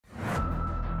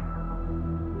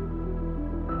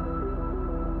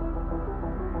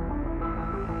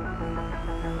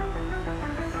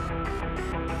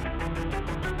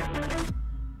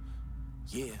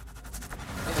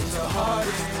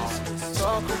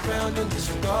Talk around, don't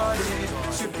disregard it.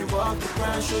 Strip you off the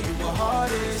ground, show you what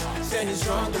heart is. Standing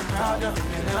strong and proud,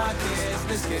 nothing can knock it.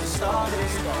 Let's get it started,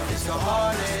 it's the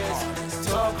hardest.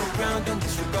 Talk around, don't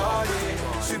disregard it.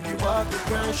 Strip you off the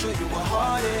ground, show you what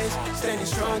heart is. Standing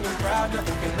strong and proud,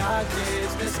 nothing can knock it.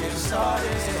 Let's get it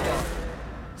started.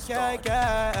 Yeah,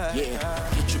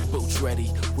 get your boots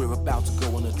ready. We're about to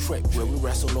go on a trip where we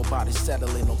wrestle nobody,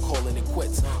 settling or calling it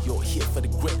quits. You're here for the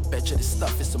grit, betcha this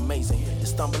stuff is amazing. You're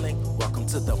stumbling, welcome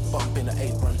to the bump in the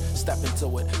apron. Step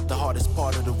into it, the hardest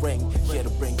part of the ring. Here to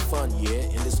bring fun, yeah,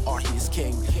 and this art he is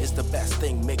king. It's the best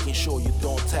thing, making sure you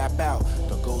don't tap out.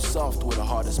 Don't go soft with the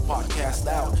hardest podcast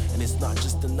out. And it's not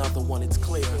just another one, it's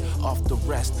clear. Off the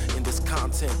rest, in this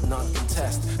content,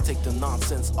 non-contest. Take the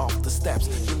nonsense off the steps.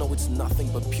 You know it's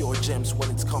nothing but pure gems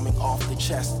when it's coming off the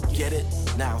chest. Get it?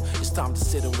 Now it's time to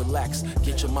sit and relax.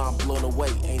 Get your mind blown away,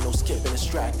 ain't no skipping this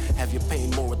track. Have you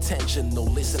paying more attention, no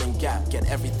listening gap. Get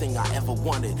everything I ever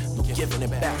wanted, no giving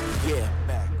it back.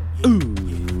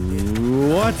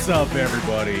 Ooh, what's up,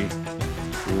 everybody?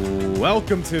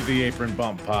 Welcome to the Apron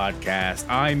Bump Podcast.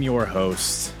 I'm your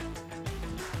host,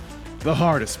 the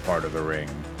hardest part of the ring,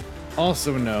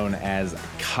 also known as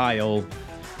Kyle.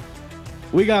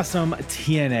 We got some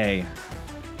TNA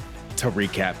to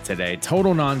recap today.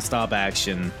 Total nonstop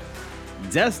action.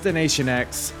 Destination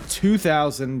X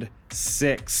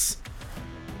 2006.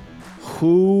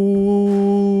 Ooh,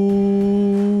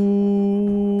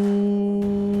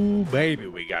 baby,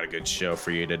 we got a good show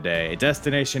for you today.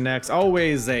 Destination X,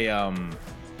 always a I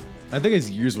think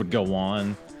as years would go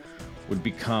on, would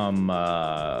become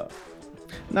not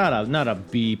a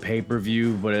B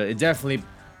pay-per-view, but it definitely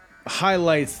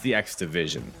highlights the X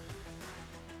division.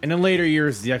 And in later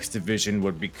years, the X division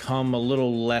would become a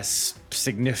little less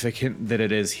significant than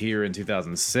it is here in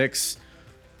 2006.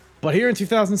 But here in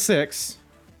 2006,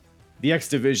 the X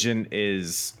division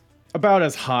is about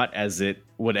as hot as it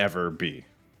would ever be.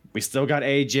 We still got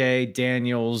AJ,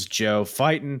 Daniels, Joe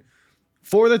fighting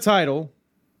for the title.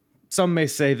 Some may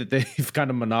say that they've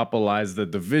kind of monopolized the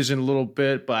division a little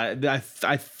bit, but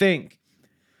I think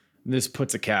this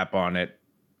puts a cap on it.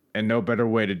 And no better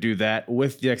way to do that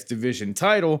with the X Division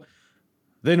title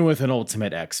than with an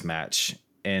Ultimate X match.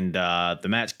 And the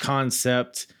match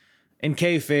concept in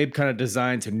kayfabe kind of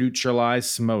designed to neutralize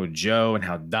Samoa Joe and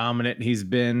how dominant he's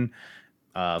been.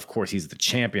 Of course, he's the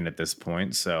champion at this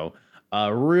point. So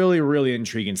really, really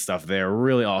intriguing stuff there.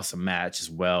 Really awesome match as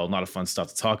well. A lot of fun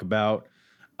stuff to talk about.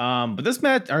 But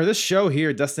this show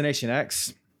here, Destination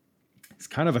X, it's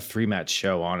kind of a 3-match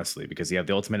show, honestly, because you have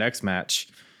the Ultimate X match.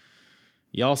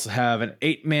 You also have an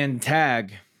 8-man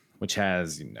tag, which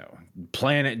has,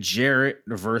 Planet Jarrett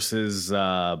versus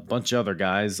a bunch of other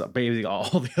guys, basically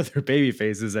all the other baby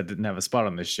faces that didn't have a spot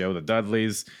on this show. The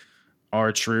Dudleys,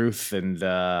 R-Truth, and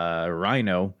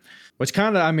Rhino, which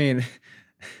kind of,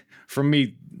 from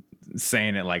me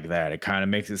saying it like that, it kind of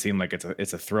makes it seem like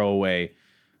it's a throwaway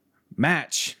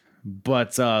match.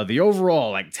 But the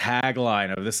overall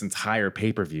tagline of this entire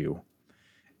pay-per-view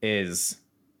is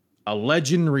a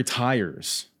legend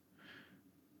retires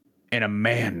and a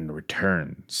man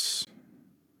returns.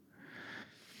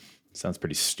 Sounds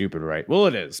pretty stupid, right? Well,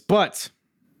 it is, but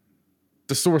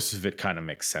the source of it kind of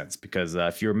makes sense because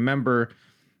if you remember,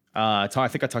 I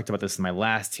think I talked about this in my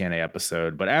last TNA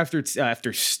episode, but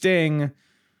after Sting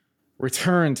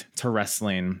returned to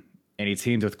wrestling and he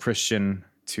teamed with Christian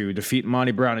to defeat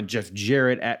Monty Brown and Jeff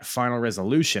Jarrett at Final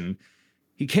Resolution,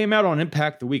 he came out on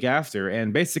Impact the week after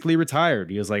and basically retired.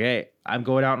 He was like, hey, I'm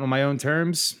going out on my own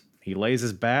terms. He lays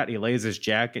his bat, he lays his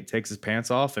jacket, takes his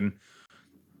pants off, and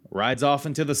rides off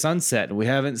into the sunset. We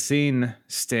haven't seen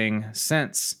Sting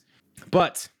since.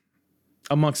 But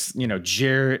amongst,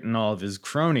 Jarrett and all of his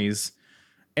cronies,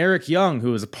 Eric Young,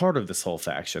 who is a part of this whole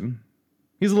faction,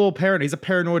 he's a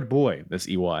paranoid boy, this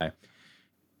EY.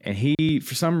 And he,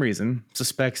 for some reason,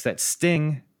 suspects that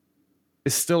Sting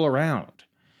is still around.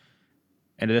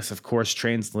 And this, of course,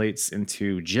 translates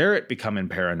into Jarrett becoming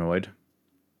paranoid.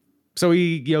 So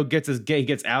he, gets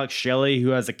Alex Shelley, who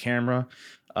has a camera,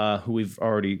 who we've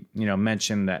already,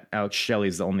 mentioned that Alex Shelley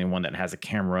is the only one that has a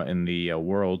camera in the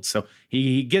world. So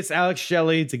he gets Alex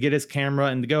Shelley to get his camera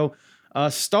and to go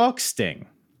stalk Sting,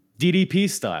 DDP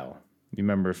style. You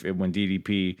remember when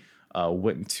DDP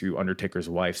went into Undertaker's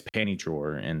wife's panty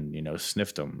drawer and,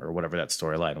 sniffed him or whatever that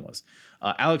storyline was.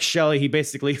 Alex Shelley, he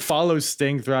basically follows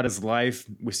Sting throughout his life.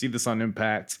 We see this on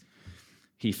Impact.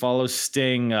 He follows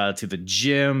Sting to the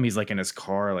gym. He's in his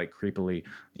car, creepily,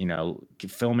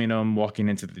 filming him walking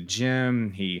into the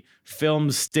gym. He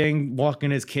films Sting walking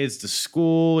his kids to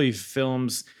school. He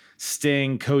films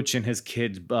Sting coaching his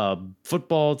kids'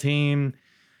 football team.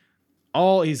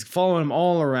 he's following him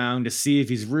all around to see if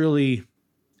he's really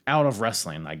out of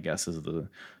wrestling, I guess is the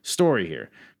story here.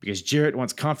 Because Jarrett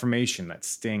wants confirmation that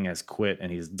Sting has quit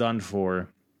and he's done for.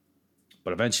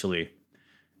 But eventually,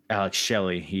 Alex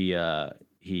Shelley,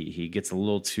 he gets a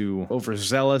little too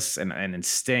overzealous, and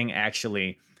Sting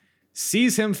actually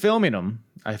sees him filming him.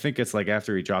 I think it's like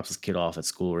after he drops his kid off at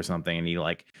school or something, and he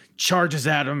like charges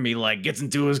at him. He like gets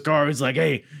into his car. He's like,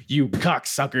 "Hey, you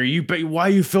cocksucker! Why are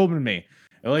you filming me?"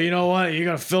 Well, you know what? You're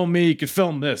gonna film me. You can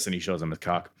film this, and he shows him his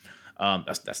cock.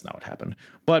 That's not what happened.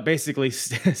 But basically,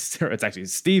 it's actually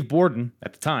Steve Borden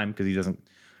at the time, because he doesn't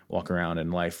walk around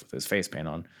in life with his face paint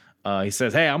on. He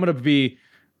says, "Hey, I'm gonna be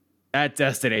at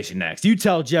Destination X. You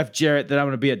tell Jeff Jarrett that I'm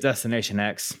gonna be at Destination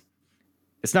X.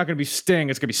 It's not gonna be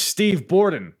Sting. It's gonna be Steve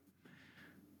Borden."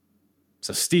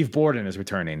 So Steve Borden is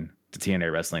returning to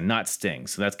TNA Wrestling, not Sting.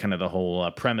 So that's kind of the whole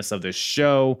premise of this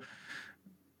show.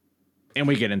 And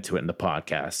we get into it in the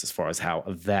podcast as far as how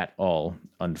that all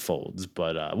unfolds.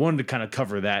 But I wanted to kind of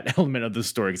cover that element of the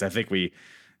story because I think we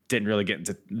didn't really get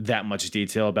into that much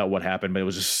detail about what happened, but it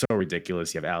was just so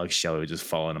ridiculous. You have Alex Shelley just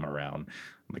following him around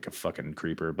like a fucking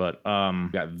creeper. But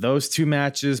got those two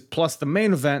matches plus the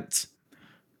main event.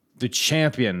 The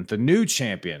champion, the new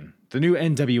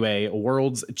NWA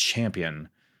World's Champion,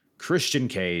 Christian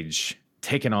Cage,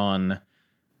 taking on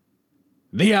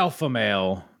the alpha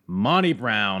male, Monty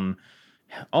Brown,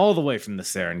 all the way from the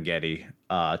Serengeti,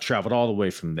 traveled all the way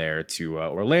from there to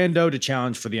Orlando to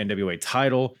challenge for the NWA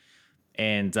title.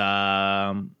 And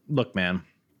look, man,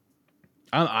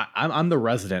 I'm the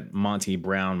resident Monty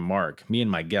Brown mark. Me and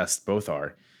my guest both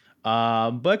are.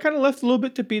 But kind of left a little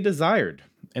bit to be desired.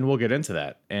 And we'll get into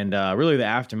that. And really the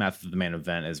aftermath of the main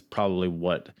event is probably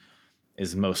what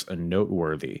is most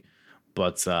noteworthy.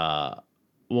 But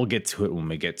we'll get to it when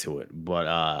we get to it.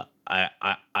 But I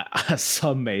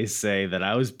some may say that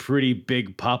I was pretty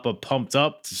big papa pumped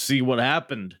up to see what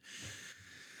happened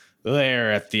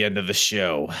there at the end of the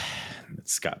show.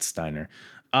 It's Scott Steiner.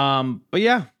 But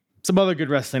yeah, some other good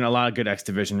wrestling, a lot of good X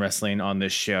Division wrestling on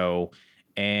this show.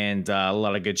 And a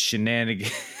lot of good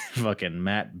shenanigans. Fucking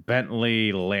Matt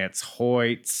Bentley, Lance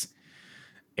Hoyt,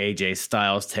 AJ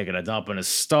Styles taking a dump in a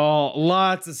stall.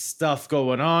 Lots of stuff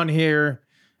going on here.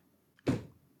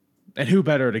 And who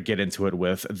better to get into it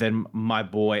with than my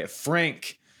boy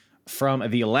Frank from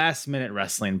the Last Minute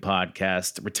Wrestling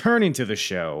podcast, returning to the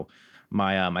show.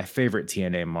 My favorite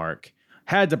TNA mark.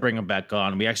 Had to bring him back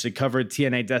on. We actually covered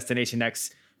TNA Destination X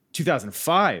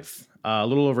 2005. A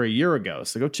little over a year ago,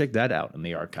 so go check that out in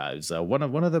the archives. One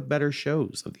of the better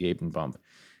shows of the Ape and Bump,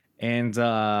 and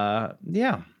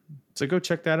yeah, so go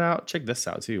check that out. Check this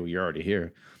out too. You're already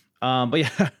here, but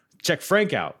yeah, check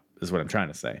Frank out is what I'm trying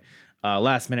to say.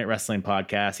 Last Minute Wrestling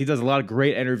podcast. He does a lot of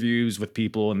great interviews with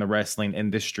people in the wrestling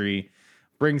industry.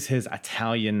 Brings his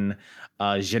Italian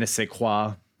je ne sais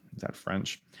quoi, is that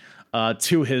French?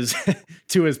 To his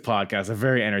podcast. A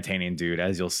very entertaining dude,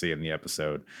 as you'll see in the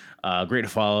episode. Great to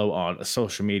follow on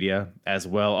social media as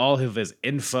well. All of his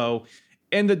info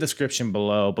in the description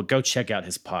below, but go check out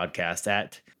his podcast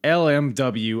at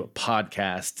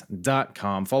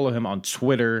lmwpodcast.com. Follow him on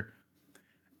Twitter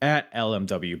at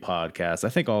lmwpodcast. I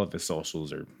think all of his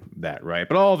socials are that, right?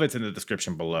 But all of it's in the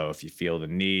description below if you feel the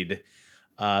need.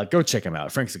 Go check him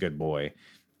out. Frank's a good boy.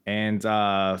 And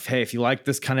hey, if you like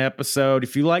this kind of episode,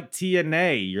 if you like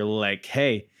TNA, you're like,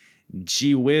 hey,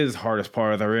 gee whiz, hardest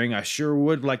part of the ring, I sure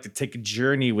would like to take a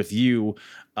journey with you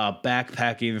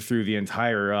backpacking through the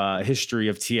entire history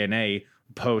of TNA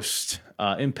post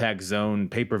Impact Zone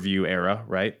pay-per-view era,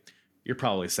 right? You're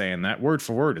probably saying that. Word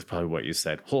for word is probably what you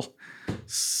said. Oh,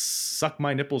 suck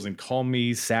my nipples and call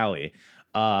me Sally.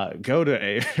 Go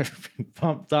to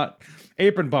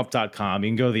apronbump.com. You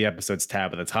can go to the episodes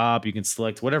tab at the top. You can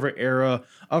select whatever era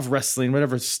of wrestling,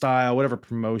 whatever style, whatever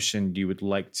promotion you would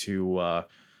like to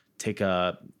take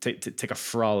a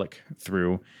frolic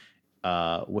through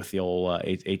with the old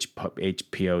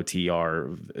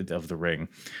HPOTR of the ring.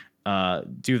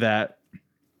 Do that.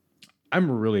 I'm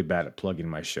really bad at plugging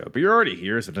my show, but you're already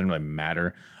here, so it doesn't really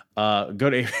matter. Go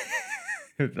to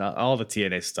all the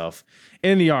TNA stuff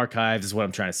in the archives is what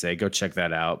I'm trying to say. Go check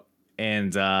that out.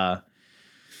 And I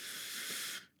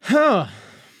feel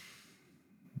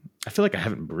like I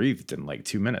haven't breathed in like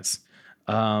 2 minutes.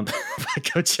 Go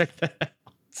check that out.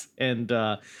 And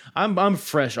I'm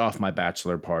fresh off my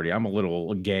bachelor party. I'm a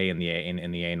little gay in the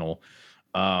anal.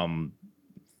 I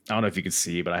don't know if you can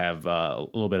see, but I have a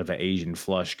little bit of an Asian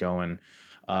flush going.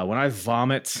 When I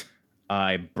vomit,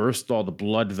 I burst all the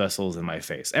blood vessels in my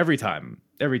face every time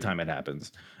it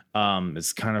happens.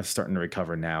 It's kind of starting to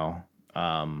recover now,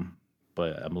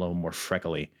 but I'm a little more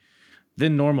freckly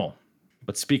than normal.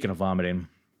 But speaking of vomiting,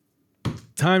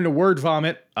 time to word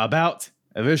vomit about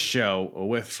this show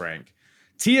with Frank.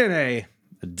 TNA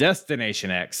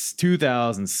Destination X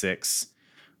 2006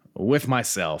 with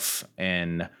myself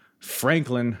and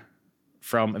Franklin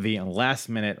from the Last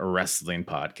Minute Wrestling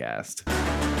Podcast.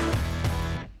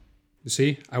 You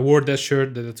see, I wore that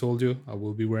shirt that I told you I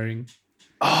will be wearing.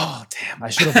 Oh, damn. I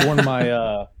should have worn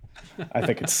my... I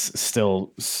think it's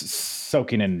still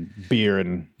soaking in beer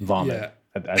and vomit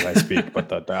as I speak, but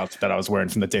the outfit that I was wearing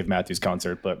from the Dave Matthews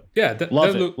concert. But yeah,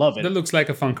 love it. That looks like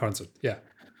a fun concert. Yeah.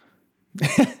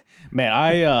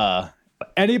 Man,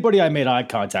 anybody I made eye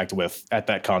contact with at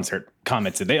that concert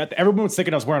commented. Everyone was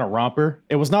thinking I was wearing a romper.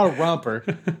 It was not a romper.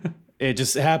 It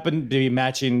just happened to be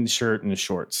matching shirt and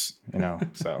shorts,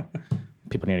 so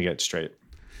people need to get it straight.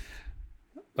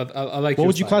 But I like. What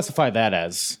would you classify that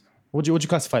as? Would you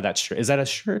classify that shirt? Is that a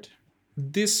shirt?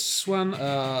 This one,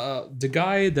 the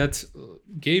guy that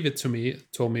gave it to me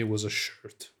told me it was a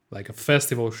shirt, like a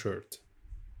festival shirt.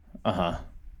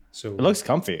 So it looks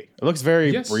comfy. It looks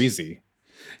very breezy.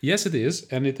 Yes, it is,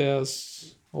 and it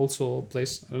has also a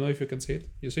place. I don't know if you can see it.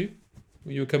 You see?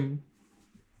 You can.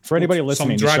 For anybody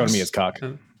listening, he's showing me his cock.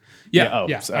 I am.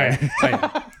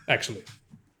 Actually,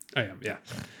 I am. Yeah.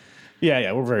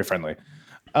 Yeah. We're very friendly.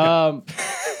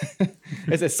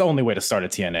 It's the only way to start a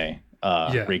TNA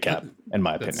recap, in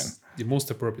my opinion. The most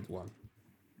appropriate one.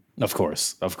 Of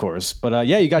course. But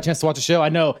you got a chance to watch the show. I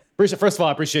know. First of all,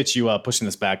 I appreciate you pushing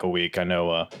this back a week. I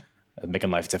know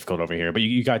making life difficult over here, but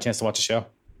you got a chance to watch the show?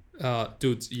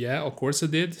 Dude, yeah, of course I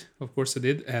did.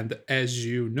 And as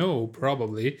you know,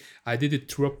 probably, I did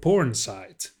it through a porn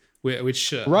site,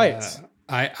 which right.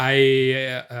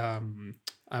 I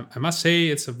must say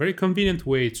it's a very convenient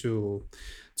way to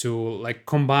like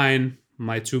combine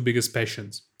my two biggest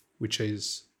passions, which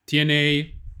is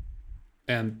TNA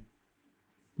and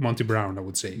Monty Brown, I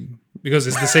would say, because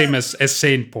it's the same as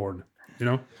sane porn,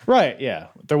 Right? Yeah,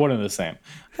 they're one and the same.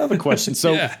 I have a question.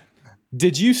 So,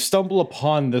 did you stumble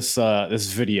upon this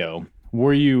video?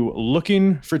 Were you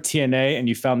looking for TNA and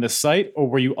you found this site, or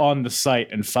were you on the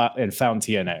site and found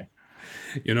TNA?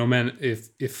 Man,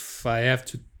 if I have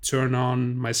to turn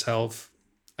on myself,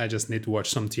 I just need to watch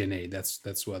some TNA.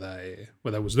 That's what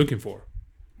I was looking for.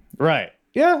 Right.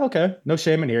 Yeah. Okay. No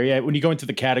shame in here. Yeah. When you go into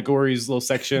the categories little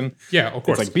section. Yeah. Of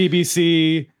course. It's like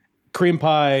BBC, Cream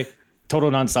Pie, Total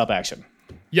Nonstop Action.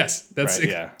 Yes. That's right,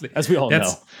 exactly. As we all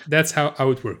know. That's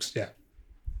how it works. Yeah.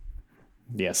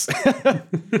 Yes.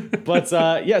 But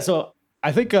so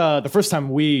I think the first time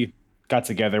we got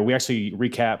together, we actually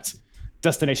recapped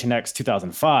Destination X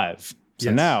 2005.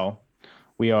 So now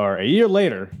we are a year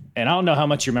later, and I don't know how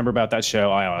much you remember about that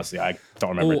show. I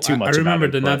don't remember too much. I remember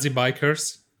about it, the Nazi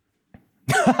bikers.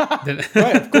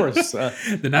 Right, of course.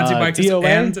 The Nazi bikers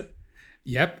DOA?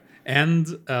 and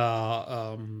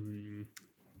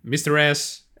Mr.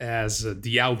 S as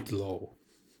the Outlaw.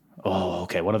 Oh,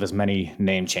 okay. One of his many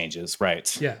name changes.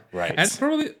 Right. Yeah. Right. And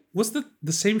probably was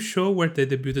the same show where they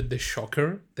debuted the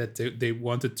Shocker that they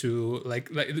wanted to like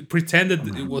pretended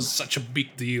it was such a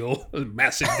big deal, a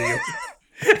massive deal.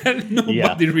 And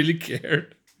nobody really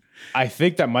cared. I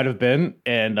think that might have been.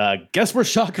 And guess where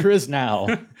Shocker is now?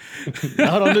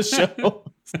 Not on the show.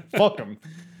 Fuck him.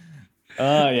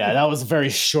 That was very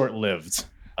short-lived.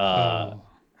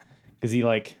 Because he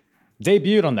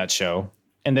debuted on that show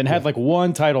and then had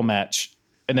one title match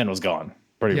and then was gone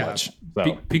pretty much.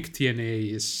 So. Peak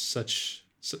TNA is such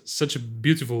a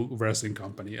beautiful wrestling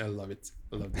company. I love it.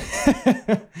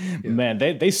 Man,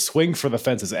 they swing for the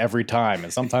fences every time,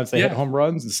 and sometimes they hit home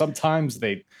runs, and sometimes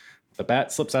the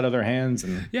bat slips out of their hands.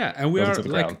 And and we are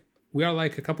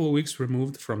like a couple of weeks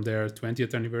removed from their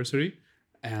 20th anniversary,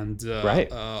 and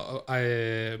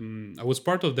I was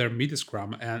part of their media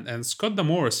scrum, and Scott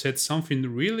D'Amore said something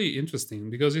really interesting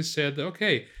because he said,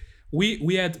 "Okay,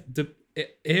 we had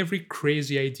every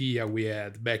crazy idea we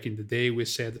had back in the day. We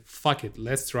said, fuck it,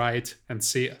 let's try it and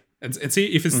see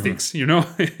if it sticks, and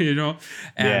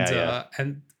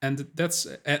that's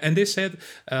and they said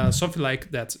something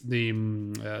like that the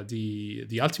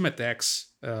Ultimate X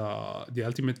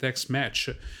match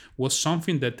was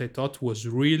something that they thought was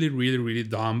really, really, really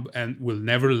dumb and will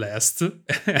never last. And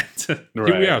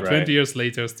here we are 20 years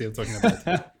later still talking about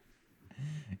it.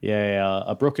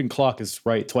 A broken clock is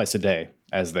right twice a day,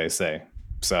 as they say.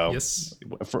 So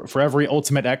for every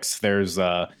Ultimate X, there's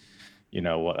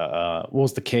what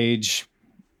was the cage?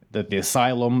 The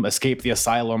asylum, escape the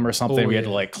asylum or something. We had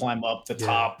to climb up the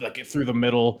top, get through the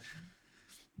middle.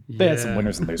 They had some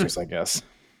winners and losers, I guess.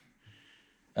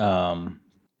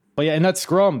 But in that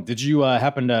scrum, did you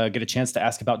happen to get a chance to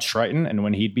ask about Triton and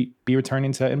when he'd be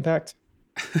returning to Impact?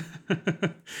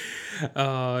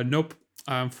 Nope.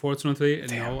 Unfortunately,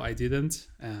 no, I didn't.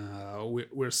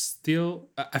 We're still.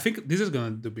 I think this is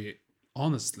going to be,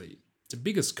 honestly, the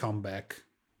biggest comeback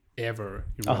ever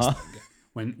in wrestling.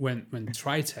 When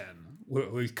Triton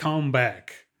will come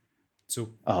back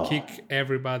to kick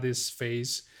everybody's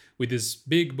face with his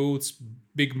big boots,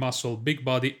 big muscle, big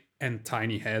body, and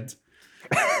tiny head.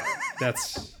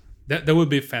 That would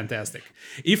be fantastic.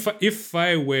 If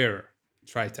I were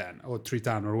Triton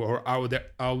or how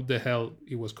the hell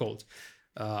it was called,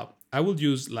 I would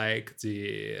use like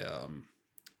the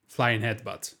flying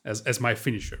headbutt as my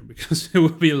finisher, because it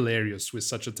would be hilarious with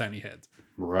such a tiny head.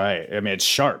 Right. I mean, it's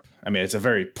sharp. I mean, it's a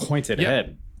very pointed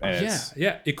head.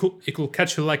 Yeah. It could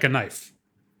catch you like a knife.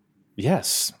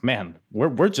 Yes, man.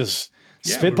 We're just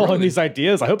spitballing these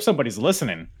ideas. I hope somebody's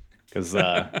listening, because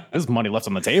there's money left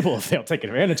on the table if they'll take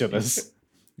advantage of this.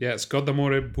 Yeah, Scott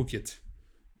D'Amore, book it.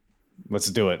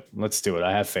 Let's do it.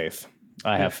 I have faith.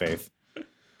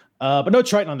 But no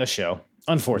Triton on this show,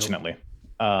 unfortunately.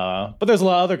 Nope. But there's a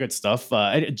lot of other good stuff.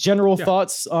 General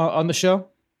thoughts on the show?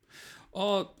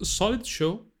 Solid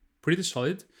show, pretty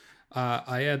solid.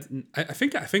 I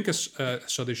think I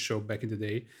saw this show back in the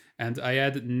day, and I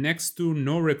had next to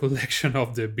no recollection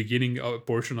of the beginning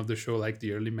portion of the show, like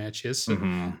the early matches.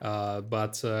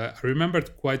 But I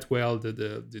remembered quite well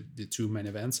the two main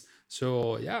events.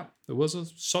 So yeah, it was a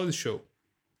solid show.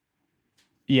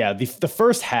 Yeah, the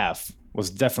first half was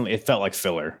definitely, it felt like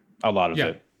filler, a lot of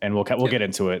it, and we'll get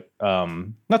into it.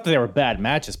 Not that they were bad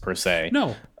matches per se.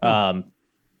 No.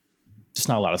 Just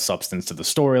not a lot of substance to the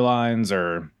storylines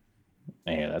or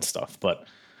any of that stuff. But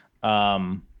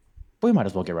we might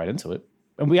as well get right into it.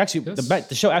 And we actually,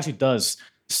 the show actually does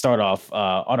start off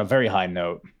on a very high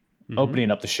note, opening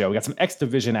up the show. We got some X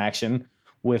Division action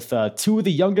with two of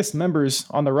the youngest members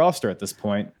on the roster at this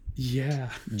point. Yeah.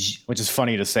 Which is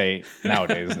funny to say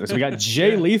nowadays. So we got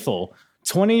Jay Lethal,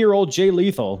 20-year-old Jay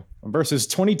Lethal versus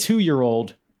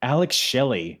 22-year-old Alex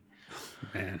Shelley.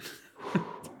 Man.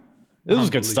 This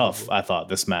was good stuff, I thought,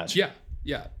 this match.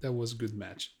 Yeah, that was a good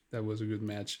match.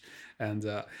 And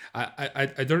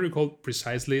I don't recall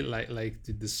precisely like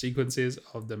the sequences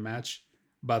of the match,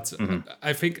 but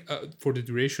I think for the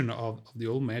duration of the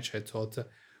whole match, I thought,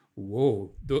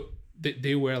 whoa,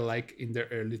 they were like in their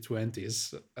early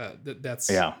 20s.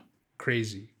 That's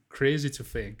crazy to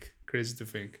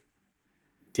think.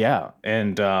 Yeah,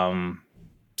 and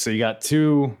so you got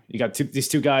these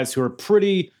two guys who are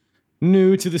pretty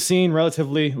new to the scene,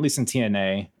 relatively, at least in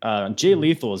TNA. Jay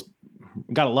Lethal has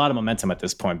got a lot of momentum at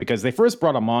this point because they first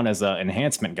brought him on as an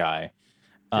enhancement guy,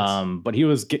 but he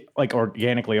was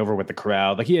organically over with the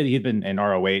crowd. Like he'd been in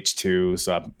ROH too,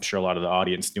 so I'm sure a lot of the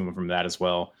audience knew him from that as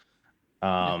well.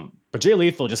 But Jay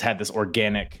Lethal just had this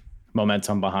organic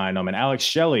momentum behind him, and Alex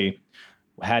Shelley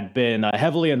had been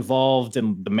heavily involved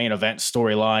in the main event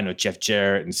storyline with Jeff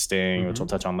Jarrett and Sting, which we'll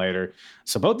touch on later.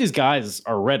 So both these guys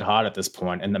are red hot at this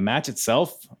point, and the match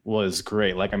itself was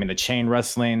great. Like, I mean, the chain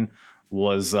wrestling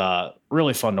was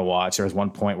really fun to watch. There was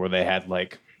one point where they had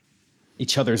like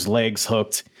each other's legs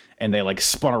hooked, and they like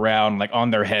spun around like on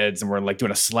their heads, and were like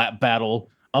doing a slap battle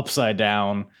upside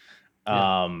down.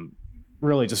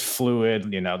 Really just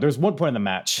fluid. You know, there's one point in the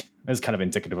match that's kind of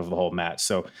indicative of the whole match.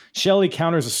 So Shelley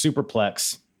counters a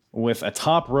superplex with a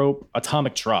top rope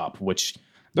atomic drop, which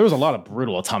there was a lot of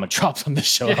brutal atomic drops on this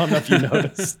show. I don't know if you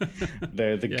noticed.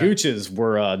 The gooches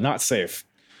were not safe.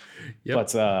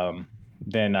 But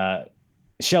then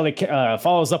Shelley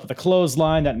follows up with a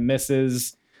clothesline that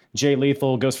misses. Jay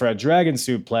Lethal goes for a dragon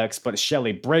suplex, but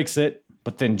Shelley breaks it.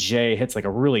 But then Jay hits like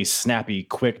a really snappy,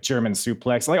 quick German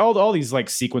suplex. Like all these like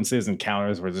sequences and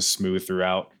counters were just smooth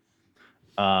throughout.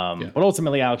 But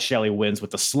ultimately, Alex Shelley wins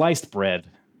with the sliced bread,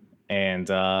 and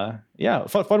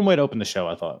fun way to open the show,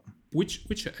 I thought. Which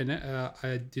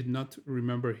I did not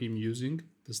remember him using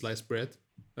the sliced bread.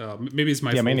 Maybe it's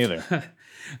my fault. Me neither.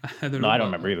 I don't know. I don't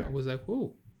remember either. I was like,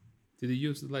 whoa, did he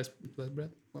use the sliced bread?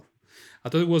 Well, I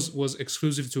thought it was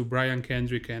exclusive to Brian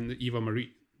Kendrick and Eva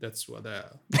Marie. That's what I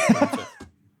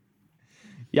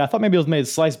thought maybe it was made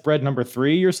sliced bread number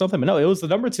 3 or something, but no, it was the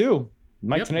number 2.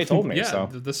 Mike Tenay told me. Yeah,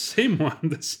 the same one,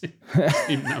 the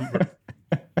same number.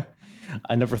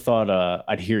 I never thought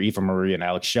I'd hear Eva Marie and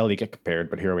Alex Shelley get compared,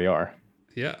 but here we are.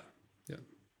 Yeah.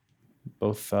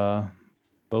 Both have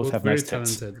very nice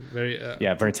talented. tits.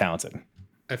 Very talented.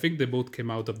 I think they both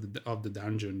came out of the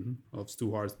dungeon, of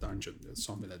Stu Hart's dungeon,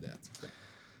 something like that.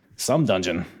 Some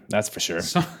dungeon, that's for sure.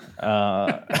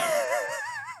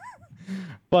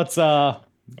 But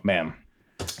man,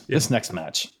 this next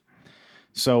match.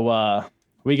 So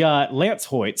we got Lance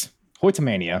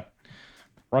Hoytomania,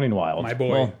 running wild. My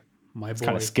boy. Well, it's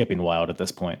kind of skipping wild at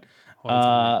this point.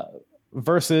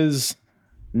 Versus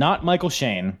not Michael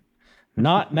Shane,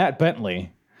 not Matt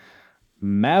Bentley,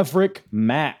 Maverick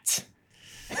Matt.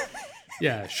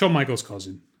 Yeah, Shawn Michaels'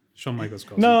 cousin. Shawn Michaels'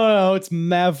 cousin. No, it's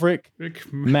Maverick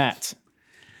Matt.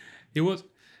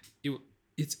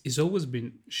 It's always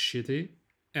been shitty,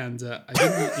 and I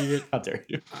didn't even. How dare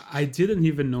you? I didn't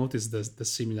even notice the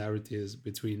similarities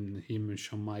between him and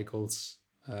Shawn Michaels.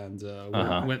 And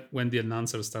when the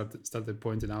announcer started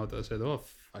pointing out, I said, "Oh,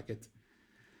 fuck it."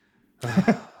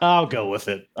 I'll go with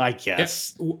it, I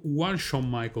guess. Yeah, one Shawn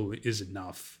Michael is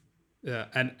enough.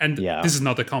 And this is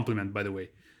not a compliment, by the way.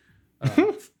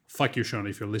 Fuck you, Shawn,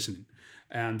 if you're listening.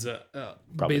 And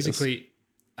basically,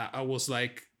 I was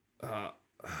like,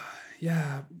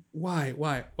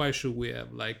 why should we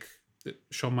have like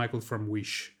Shawn Michaels from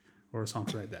Wish or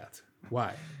something like that?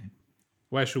 Why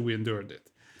should we endure that?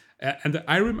 And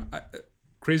I remember,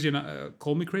 crazy,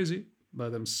 call me crazy,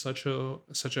 but I'm such a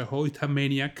Hoyta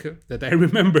maniac that I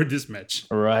remember this match.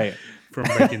 Right. From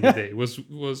back in the day. It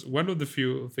was one of the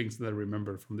few things that I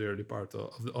remember from the early part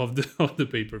of the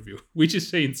pay-per-view, which is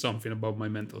saying something about my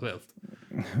mental health.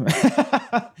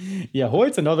 Yeah,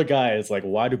 Hoyt's another guy. It's like,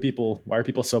 why are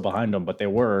people so behind him? But they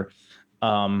were.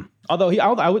 Although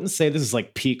I wouldn't say this is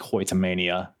like peak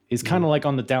Hoytomania. He's kind of like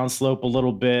on the downslope a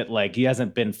little bit. Like he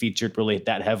hasn't been featured really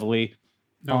that heavily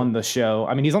on the show.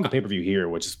 I mean, he's on the pay-per-view here,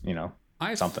 which is,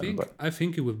 something. I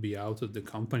think he would be out of the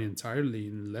company entirely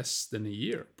in less than a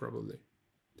year, probably,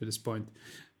 to this point.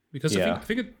 Because I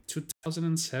think in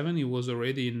 2007 he was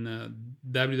already in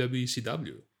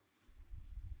WWECW.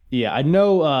 Yeah, I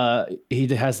know he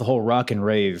has the whole Rock and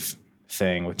Rave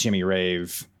thing with Jimmy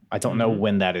Rave. I don't know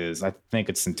when that is. I think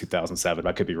it's in 2007.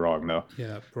 I could be wrong though.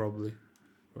 Yeah, probably.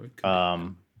 But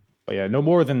yeah, no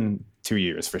more than 2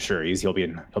 years for sure. He'll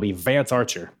be Vance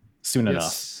Archer soon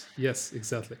enough. Yes,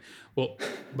 exactly. Well,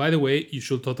 by the way, you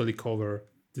should totally cover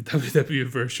the WWE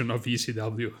version of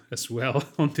ECW as well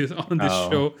on this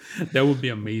show. That would be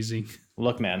amazing.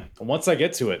 Look, man, once I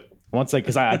get to it,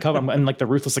 because I cover, I'm in like the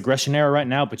Ruthless Aggression era right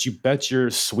now, but you bet your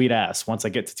sweet ass once I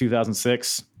get to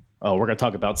 2006, we're gonna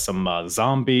talk about some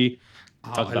Zombie,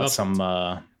 talk about some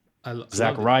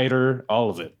Zack Ryder, all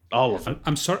of it.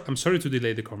 I'm sorry to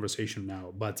delay the conversation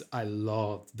now, but I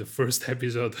loved the first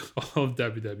episode of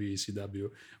WWECW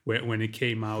when it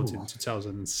came out in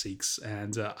 2006,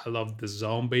 and I loved the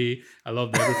Zombie. I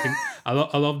loved everything. I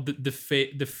loved the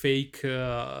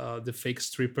fake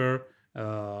stripper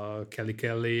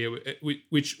Kelly,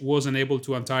 which wasn't able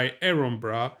to untie Aaron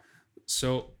Bra.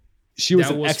 So she was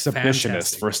an exhibitionist.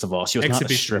 Fantastic. First of all, she was not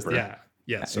a stripper.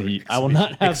 Yeah. I will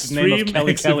not have the name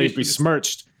of Kelly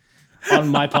besmirched on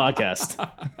my podcast.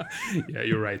 Yeah,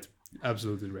 you're right.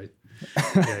 Absolutely right.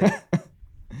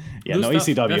 Yeah, no,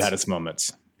 ECW had its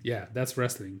moments. Yeah, that's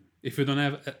wrestling. If you don't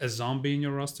have a zombie in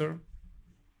your roster,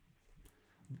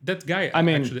 that guy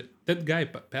that guy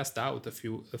passed out a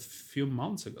few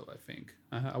months ago, I think.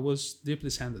 I was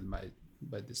deeply saddened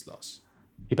by this loss.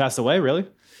 He passed away, really?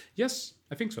 Yes,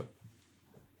 I think so.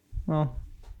 Well,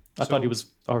 I thought he was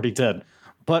already dead.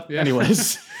 But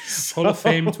anyways. Hall of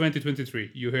Fame 2023.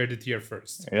 You heard it here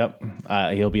first. Yep.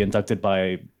 He'll be inducted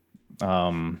by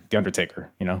The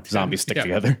Undertaker. Zombies stick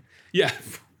together. Yeah.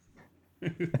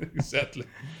 Exactly.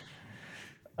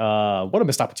 What a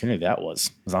missed opportunity that was.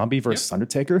 Zombie versus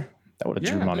Undertaker. That would have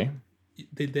drew money.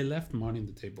 They left money on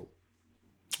the table.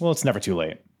 Well, it's never too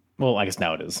late. Well, I guess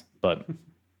now it is, but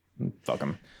fuck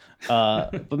him.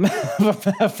 But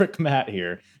Maverick Matt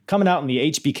here, coming out in the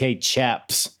HBK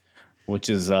chaps, which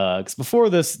is because before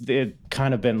this it had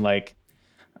kind of been like,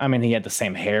 I mean, he had the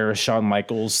same hair as Shawn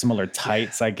Michaels, similar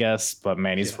tights, I guess, but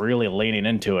man, he's really leaning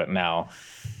into it now.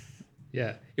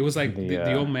 Yeah, it was like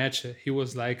the old match. He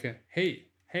was like, "Hey,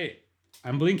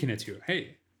 I'm blinking at you.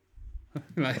 Hey,"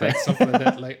 like something like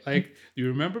that. Like, do you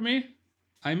remember me?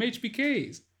 I'm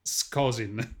HBK's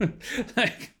cousin.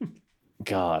 Like,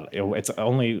 God, it's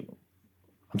only.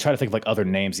 I'm trying to think of like other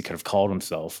names he could have called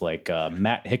himself, like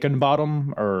Matt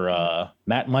Hickenbottom or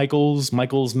Matt Michaels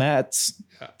Matts.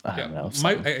 I don't know.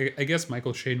 I guess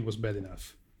Michael Shane was bad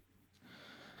enough.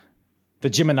 The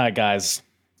Gemini guys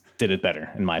did it better,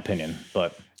 in my opinion.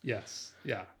 But yes,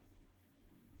 yeah.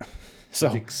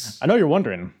 So I know you're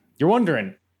wondering.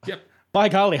 Yep. By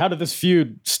golly, how did this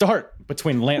feud start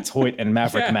between Lance Hoyt and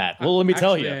Maverick Matt? Well, let me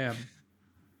tell you.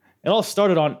 It all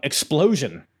started on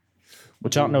Explosion,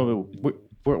 which I don't know.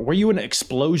 Were you an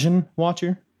Explosion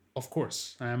watcher? Of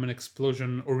course. I am an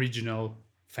Explosion original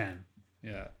fan.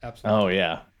 Yeah, absolutely. Oh,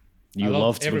 yeah. You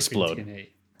love to explode. TNA.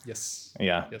 Yes.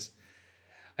 Yeah. Yes.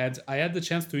 And I had the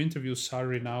chance to interview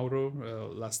Sarri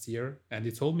Nauro last year, and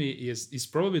he told me he's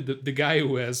probably the guy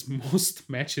who has most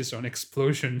matches on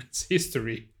Explosion's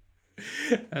history.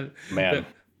 And man.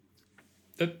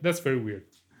 That's very weird.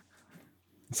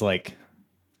 It's like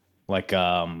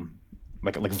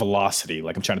Velocity.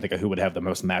 Like I'm trying to think of who would have the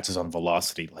most matches on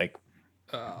Velocity. Like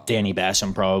Danny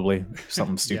Basham, probably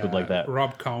something stupid like that.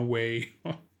 Rob Conway.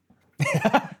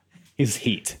 He's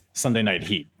Heat. Sunday Night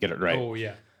Heat. Get it right. Oh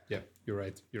yeah. You're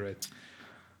right.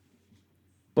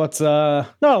 But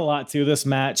not a lot to this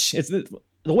match. It's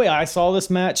the way I saw this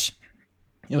match.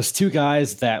 It was two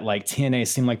guys that like TNA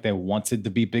seemed like they wanted to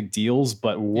be big deals,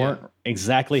 but weren't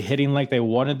exactly hitting like they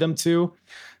wanted them to.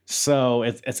 So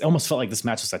it's almost felt like this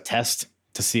match was a test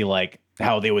to see like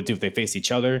how they would do if they faced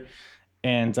each other.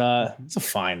 And it's a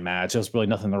fine match. There's really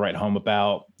nothing to write home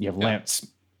about. You have Lance,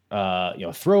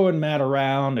 throwing Matt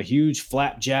around, a huge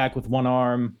flapjack with one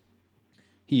arm.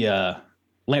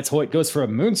 Lance Hoyt goes for a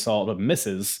moonsault but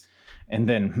misses, and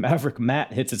then Maverick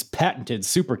Matt hits his patented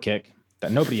super kick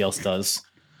that nobody else does.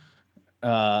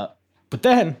 But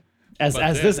then, as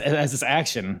this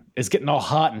action is getting all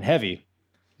hot and heavy,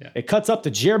 it cuts up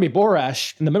to Jeremy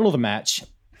Borash in the middle of the match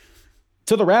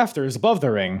to the rafters above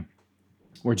the ring,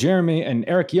 where Jeremy and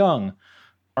Eric Young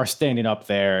are standing up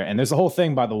there. And there's a whole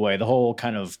thing, by the way, the whole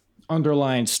kind of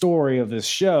underlying story of this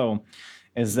show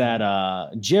is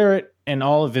that Jarrett and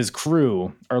all of his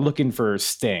crew are looking for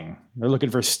Sting. They're looking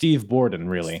for Steve Borden,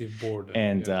 really. Steve Borden,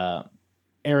 and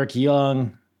Eric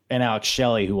Young and Alex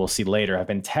Shelley, who we'll see later, have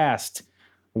been tasked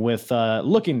with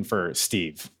looking for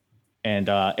Steve. And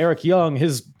Eric Young,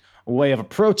 his way of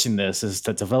approaching this is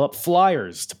to develop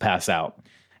flyers to pass out.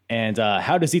 And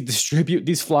how does he distribute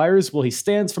these flyers? Well, he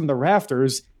stands from the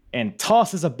rafters and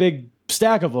tosses a big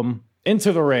stack of them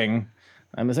into the ring.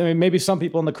 I mean, maybe some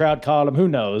people in the crowd caught him, who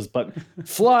knows? But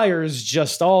flyers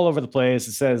just all over the place.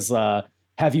 It says,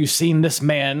 have you seen this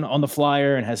man on the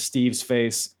flyer? And has Steve's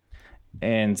face.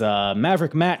 And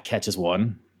Maverick Matt catches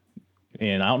one.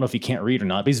 And I don't know if he can't read or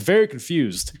not, but he's very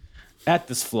confused at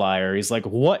this flyer. He's like,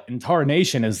 what in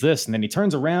tarnation is this? And then he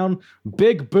turns around,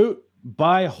 big boot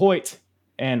by Hoyt,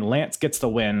 and Lance gets the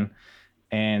win.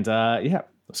 And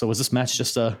so was this match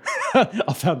just a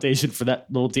foundation for that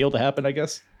little deal to happen, I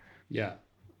guess? Yeah,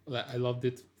 I loved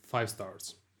it. 5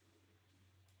 stars.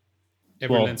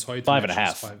 Lance Hoyt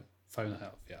 5.5. 5.5.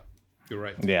 Yeah, you're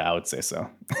right. Yeah, I would say so.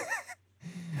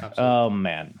 Oh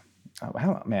man,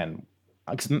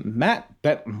 Matt,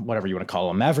 whatever you want to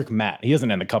call him, Maverick Matt. He isn't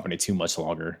in the company too much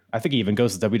longer. I think he even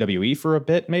goes to WWE for a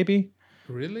bit, maybe.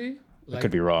 Really? I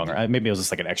could be wrong. Or maybe it was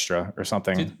just like an extra or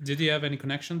something. Did he have any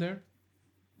connection there?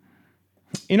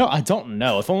 I don't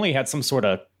know. If only he had some sort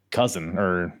of cousin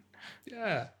or.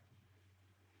 Yeah.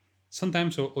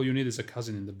 Sometimes all you need is a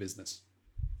cousin in the business.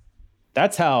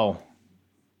 That's how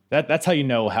you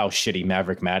know how shitty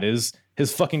Maverick Matt is.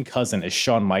 His fucking cousin is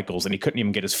Shawn Michaels, and he couldn't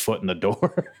even get his foot in the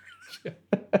door.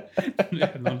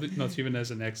 Not even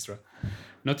as an extra.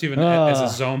 Not even as a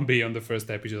zombie on the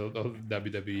first episode of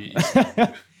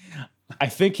WWE. I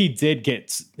think he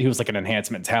was like an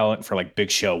enhancement talent for like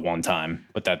Big Show one time,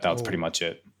 but that was pretty much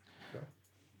it.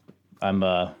 I'm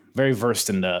very versed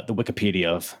in the Wikipedia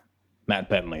of Matt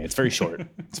Bentley. It's very short.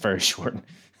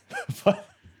 But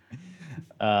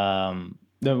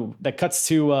that cuts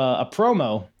to a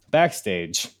promo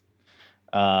backstage.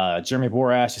 Jeremy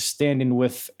Borash is standing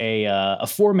with a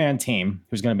 4-man team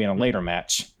who's going to be in a later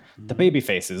match. The baby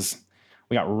faces.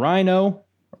 We got Rhino,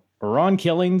 Ron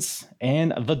Killings,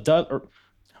 and the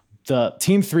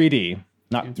Team 3D.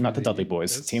 Not the Dudley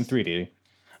Boys. Yes. Team 3D.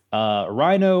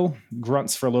 Rhino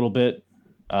grunts for a little bit.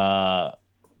 Our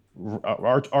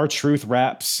Truth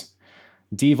raps.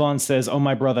 Devon says, "Oh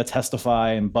my brother,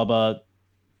 testify," and Bubba,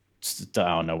 I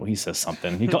don't know, he says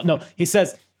something. He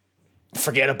says,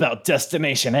 "Forget about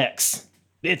Destination X.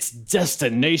 It's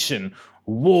Destination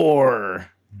War."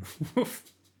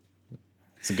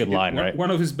 It's a good line, right?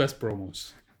 One of his best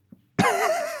promos.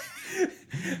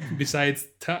 Besides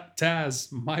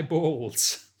Taz, my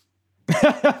balls.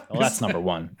 Well, that's number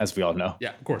one, as we all know.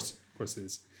 Yeah, of course it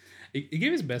is. He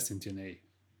gave his best in TNA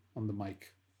on the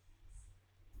mic.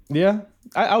 Yeah,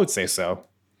 I would say so.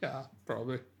 Yeah,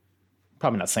 probably.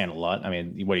 Probably not saying a lot. I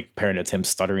mean, what are you comparing it to him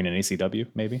stuttering in ECW?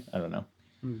 Maybe, I don't know.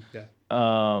 Yeah.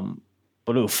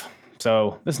 But oof.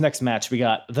 So this next match, we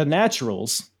got the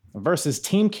Naturals versus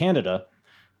Team Canada,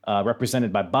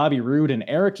 represented by Bobby Roode and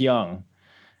Eric Young.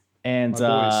 And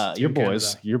your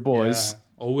boys. Yeah,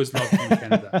 always loved Team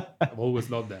Canada. I've always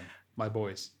loved them. My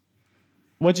boys.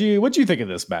 What'd you think of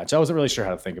this match? I wasn't really sure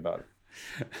how to think about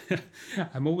it.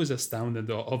 I'm always astounded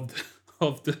of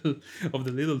the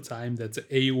little time that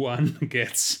A1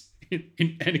 gets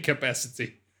in any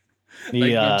capacity.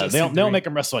 They don't make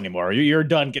him wrestle anymore. You're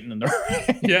done getting in the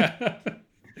ring. Yeah.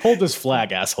 Hold this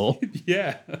flag, asshole.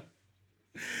 Yeah.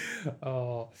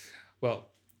 Oh, well,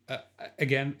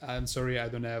 Again, I'm sorry, I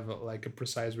don't have like a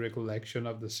precise recollection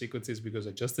of the sequences because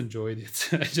I just enjoyed it.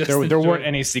 I just there weren't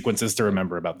any sequences to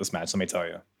remember about this match. Let me tell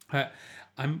you. I,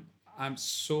 I'm I'm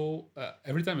so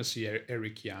every time I see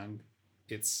Eric Young,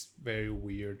 it's very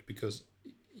weird because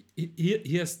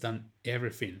he has done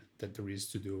everything that there is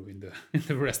to do in the in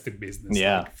the wrestling business.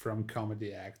 Yeah, like from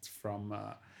comedy act, from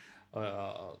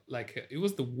like it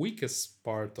was the weakest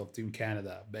part of Team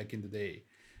Canada back in the day,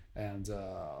 and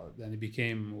then he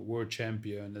became world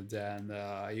champion, and then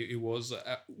he was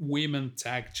a women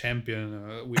tag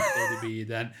champion with ODB.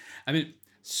 Then I mean,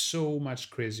 so much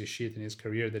crazy shit in his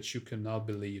career that you cannot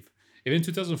believe. Even in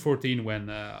 2014, when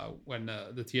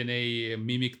the TNA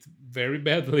mimicked very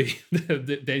badly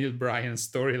the Daniel Bryan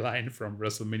storyline from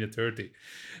WrestleMania 30,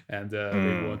 and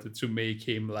they wanted to make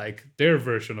him like their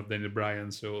version of Daniel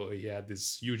Bryan, so he had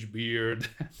this huge beard.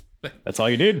 That's all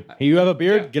you need. You have a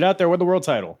beard, get out there with the world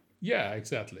title. Yeah,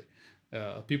 exactly.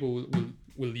 People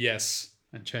will yes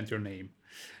and chant your name.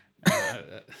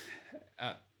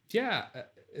 Yeah,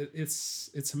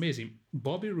 it's amazing.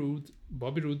 Bobby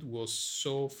Roode was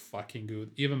so fucking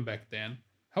good even back then.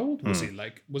 How old was he?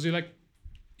 Like, was he like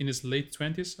in his late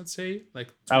 20s? I'd say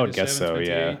like I would guess so.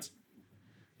 28?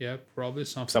 Yeah, probably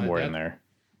somewhere like in there.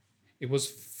 It was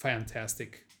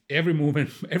fantastic. Every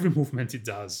movement he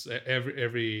does.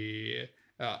 Every.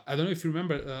 I don't know if you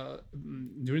remember.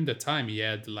 During that time, he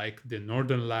had like the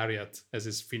Northern Lariat as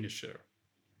his finisher.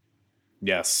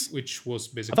 Yes, which was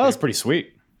basically. I thought it was pretty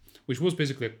sweet. Which was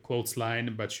basically a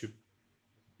clothesline, but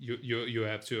you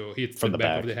have to hit from the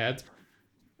back of the head.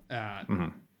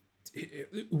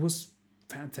 It was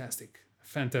fantastic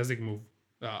move.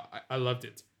 I loved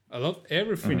it. I loved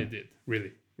everything it did,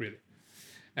 really.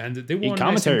 And they won.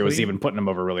 Commentary was even putting him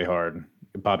over really hard.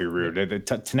 Bobby Roode,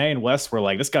 TNA and West were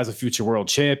like, "This guy's a future world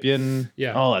champion."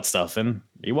 Yeah, all that stuff, and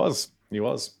he was.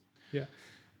 Yeah,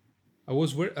 I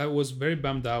was very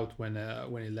bummed out when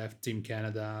he left Team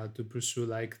Canada to pursue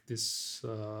like this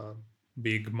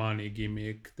big money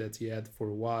gimmick that he had for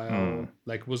a while.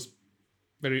 Like was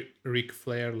very Ric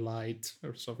Flair light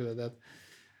or something like that.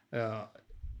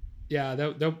 Yeah,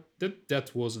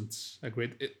 that wasn't a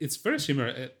great. It's very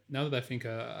similar. Now that I think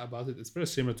about it, it's very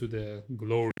similar to the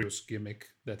Glorious gimmick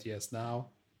that he has now,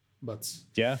 but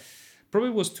yeah, probably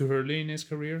was too early in his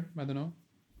career. I don't know.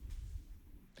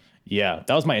 Yeah,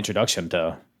 that was my introduction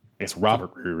to, I guess,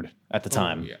 Robert Roode at the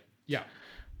time. Yeah.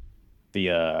 He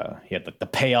had the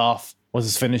payoff was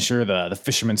his finisher, the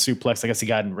fisherman suplex. I guess he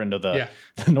got rid of the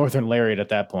Northern Lariat at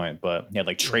that point, but he had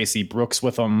like Tracy Brooks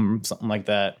with him, something like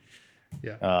that.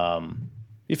 Yeah.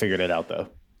 He figured it out though.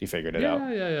 He figured it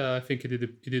out. Yeah. I think he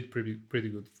did pretty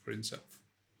good for himself,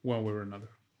 one way or another.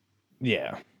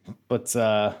 Yeah. But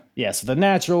so the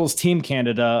Naturals, Team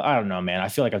Canada, I don't know, man. I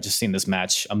feel like I've just seen this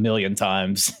match a million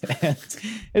times.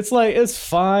 It's like, it's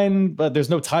fine, but there's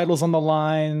no titles on the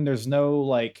line. There's no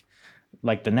like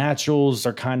the Naturals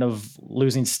are kind of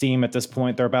losing steam at this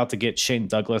point. They're about to get Shane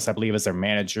Douglas, I believe, as their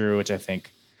manager, which I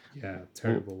think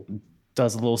terrible.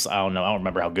 Does a little, I don't know. I don't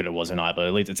remember how good it was or not, but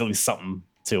at least it's something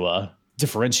to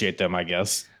differentiate them, I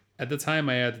guess. At the time,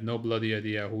 I had no bloody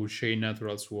idea who Shane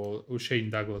Douglas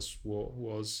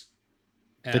was.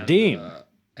 And, the Dean.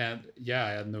 And I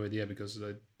had no idea because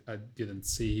I didn't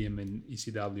see him in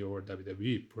ECW or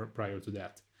WWE prior to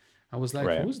that. I was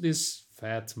like, who's this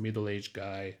fat middle-aged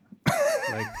guy?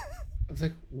 I was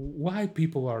like, why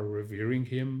people are revering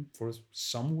him for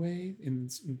some way,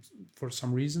 for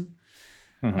some reason?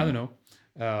 I don't know.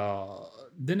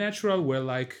 The Natural were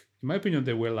like, in my opinion,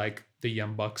 they were like the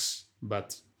Young Bucks,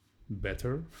 but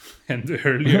better and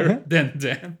earlier than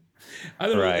them. I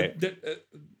don't know.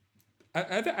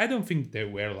 I don't think they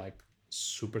were like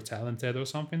super talented or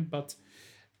something, but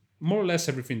more or less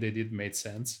everything they did made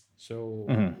sense. So,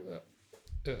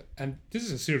 and this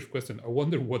is a serious question. I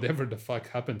wonder whatever the fuck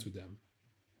happened to them.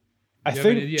 I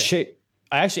think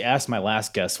I actually asked my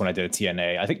last guest when I did a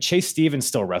TNA. I think Chase Stevens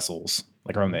still wrestles,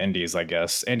 like around the Indies, I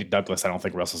guess. Andy Douglas, I don't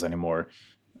think wrestles anymore.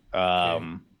 But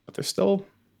they're still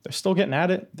getting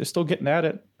at it. They're still getting at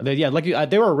it.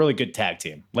 They were a really good tag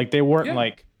team. Like they weren't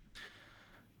like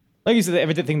you said,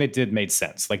 everything they did made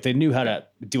sense. Like they knew how to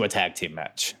do a tag team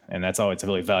match, and that's always a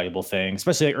really valuable thing.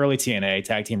 Especially like early TNA,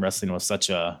 tag team wrestling was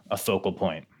such a focal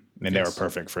point, and they were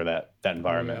perfect for that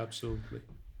environment. Yeah, absolutely.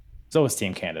 So was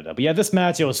Team Canada. But yeah, this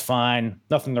match, it was fine.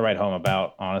 Nothing to write home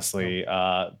about, honestly.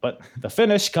 But the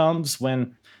finish comes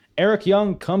when Eric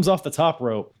Young comes off the top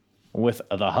rope with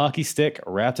the hockey stick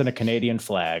wrapped in a Canadian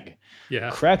flag. Yeah.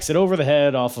 Cracks it over the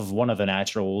head off of one of the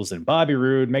Naturals, and Bobby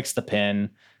Roode makes the pin.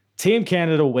 Team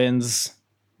Canada wins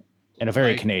in a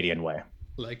very Canadian way.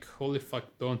 Like, holy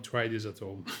fuck, don't try this at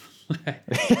home.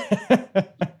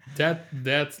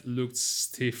 That looked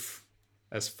stiff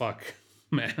as fuck,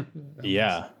 man.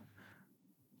 Yeah.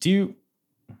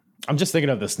 I'm just thinking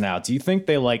of this now. Do you think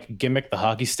they like gimmick the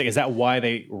hockey stick? Is that why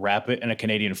they wrap it in a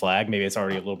Canadian flag? Maybe it's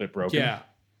already a little bit broken. Yeah,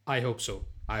 I hope so.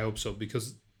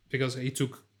 Because he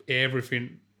took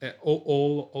everything,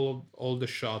 all the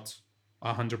shots,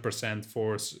 100%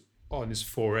 force on his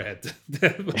forehead.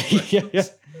 Yeah.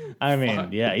 I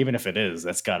mean, yeah. Even if it is,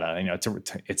 that's gotta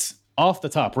it's off the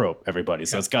top rope, everybody.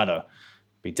 So it's gotta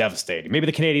be devastating. Maybe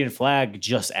the Canadian flag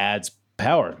just adds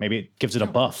power. Maybe it gives it a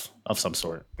buff of some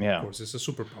sort. Yeah. Of course, it's a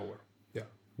superpower. Yeah.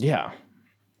 Yeah.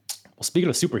 Well, speaking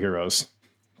of superheroes,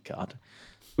 God,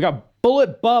 we got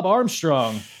Bullet Bob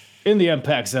Armstrong in the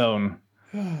Impact Zone.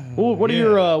 What are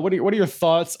your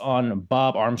thoughts on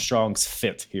Bob Armstrong's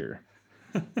fit here?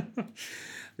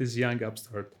 This young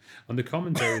upstart. On the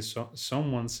commentary,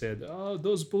 someone said, "Oh,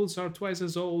 those Bulls are twice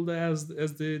as old as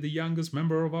the youngest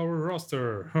member of our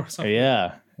roster," or something.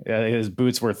 Yeah, his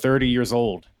boots were 30 years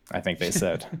old, I think they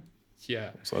said.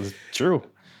 Yeah. So it's true.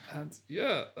 And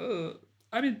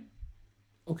I mean,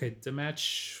 okay, the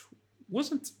match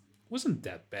wasn't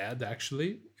that bad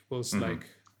actually. It was like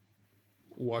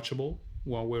watchable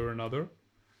one way or another,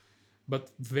 but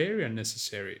very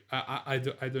unnecessary. I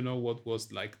don't know what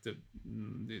was like the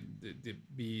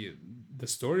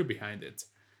story behind it,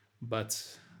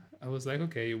 but I was like,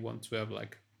 okay, you want to have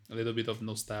like a little bit of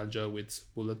nostalgia with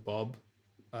Bullet Bob.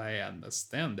 I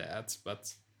understand that,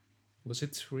 but was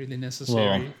it really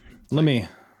necessary?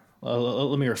 Well,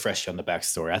 let me refresh you on the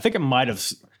backstory. I think it might have,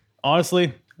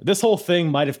 honestly, this whole thing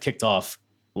might have kicked off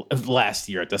last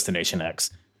year at Destination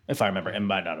X, if I remember. It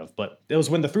might not have, but it was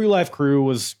when the 3 Live Crew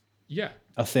was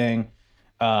a thing.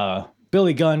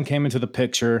 Billy Gunn came into the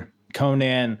picture.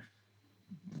 Conan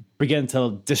began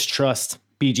to distrust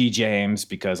BG James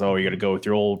because, you're going to go with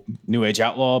your old New Age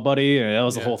outlaw buddy. And that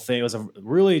was the whole thing. It was a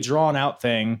really drawn out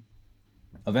thing.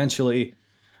 Eventually,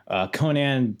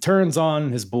 Conan turns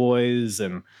on his boys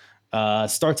and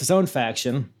starts his own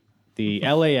faction, the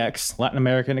LAX, Latin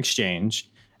American Exchange.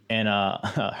 And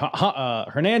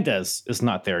Hernandez is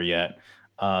not there yet.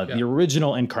 The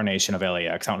original incarnation of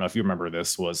LAX, I don't know if you remember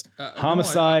this, was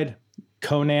Homicide,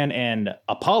 Conan, and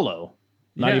Apollo.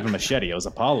 Not even Machete, it was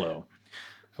Apollo.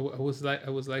 I was like,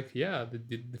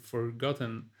 the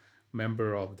forgotten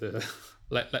member of the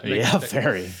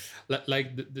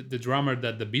the drummer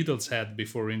that the Beatles had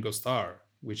before Ringo Starr,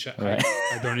 which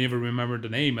I don't even remember the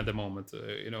name at the moment.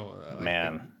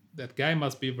 Man, that guy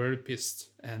must be very pissed,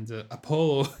 and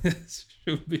Apollo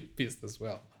should be pissed as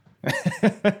well.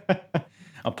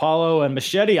 Apollo and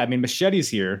Machete. I mean, Machete's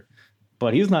here,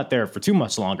 but he's not there for too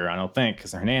much longer, I don't think,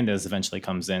 because Hernandez eventually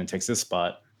comes in and takes his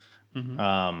spot.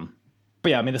 But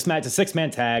yeah, I mean, this match is a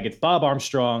 6-man tag. It's Bob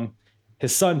Armstrong,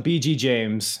 his son BG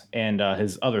James, and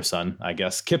his other son, I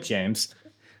guess, Kip James.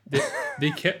 They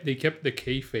kept the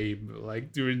kayfabe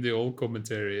like during the old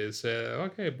commentary. It's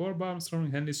okay, Bob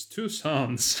Armstrong and his 2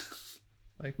 sons.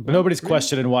 But nobody's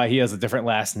questioning why he has a different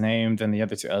last name than the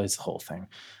other 2. It's the whole thing.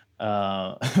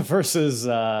 Versus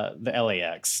the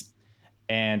LAX.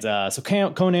 And so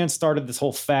Conan started this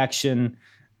whole faction.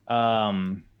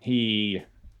 Him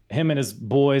and his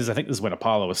boys, I think this is when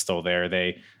Apollo was still there,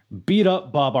 they beat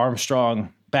up Bob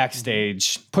Armstrong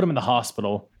backstage, put him in the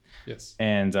hospital. Yes.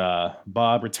 And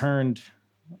Bob returned.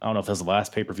 I don't know if this was the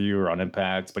last pay-per-view or on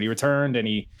Impact, but he returned and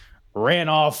he ran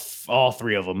off all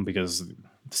 3 of them because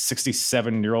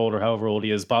 67-year-old or however old he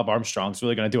is, Bob Armstrong's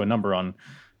really going to do a number on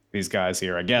these guys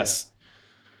here, I guess.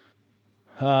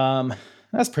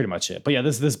 That's pretty much it. But yeah,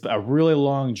 this is a really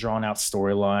long, drawn-out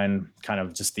storyline, kind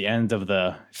of just the end of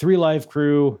the 3 Live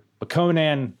Crew. But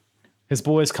Conan, his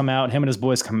boys come out, him and his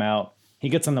boys come out. He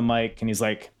gets on the mic and he's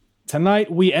like,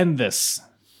 "Tonight we end this."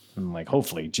 I'm like,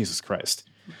 hopefully, Jesus Christ.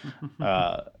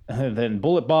 Then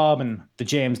Bullet Bob and the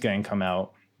James gang come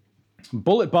out.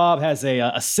 Bullet Bob has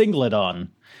a singlet on,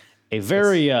 a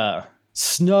very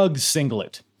snug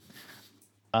singlet,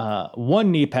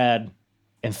 1 knee pad,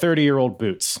 and 30-year-old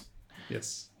boots.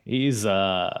 Yes, he's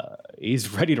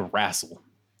ready to wrestle.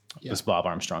 This Bob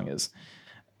Armstrong is.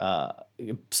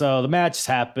 So the match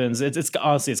happens. It's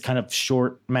honestly it's kind of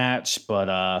short match,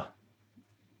 but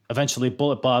eventually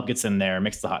Bullet Bob gets in there,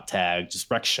 makes the hot tag, just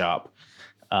wrecks shop.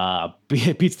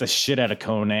 Beats the shit out of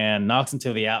Conan, knocks him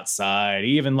to the outside.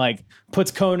 He even like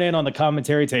puts Conan on the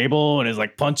commentary table and is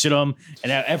like punching him.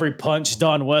 And at every punch,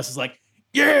 Don West is like,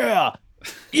 "Yeah,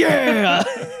 yeah."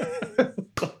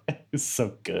 It's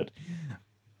so good.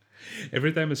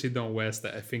 Every time I see Don West,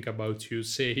 I think about you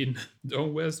saying,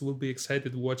 "Don West will be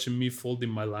excited watching me folding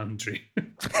my laundry."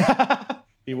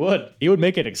 He would. He would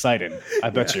make it exciting. I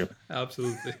bet you.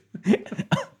 Absolutely.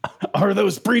 Are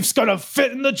those briefs gonna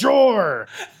fit in the drawer?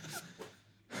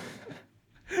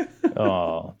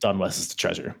 Oh, Don West is the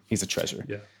treasure. He's a treasure.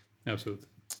 Yeah, absolutely.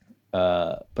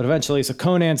 But eventually, so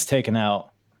Conan's taken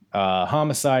out.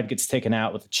 Homicide gets taken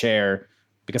out with a chair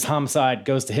because Homicide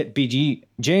goes to hit BG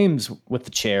James with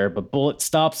the chair, but Bullet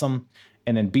stops him,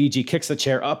 and then BG kicks the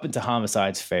chair up into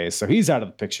Homicide's face. So he's out of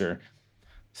the picture.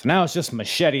 So now it's just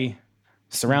Machete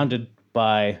surrounded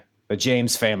by the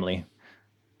James family.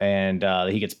 And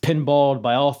he gets pinballed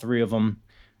by all three of them.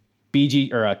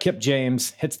 Kip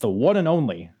James hits the one and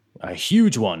only, a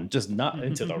huge one, just not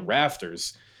into the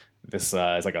rafters. This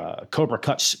is like a Cobra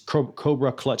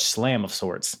clutch slam of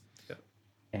sorts. Yeah.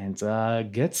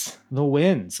 And gets the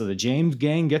win. So the James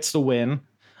gang gets the win.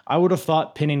 I would have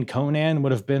thought pinning Conan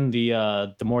would have been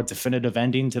the more definitive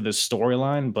ending to this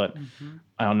storyline, but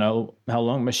I don't know how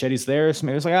long Machete's there. So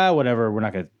maybe it's like, whatever. We're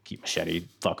not going to keep Machete.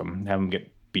 Fuck him. Have him get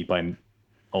beat by an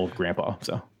old grandpa.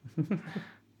 So,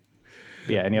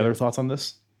 yeah. Any other thoughts on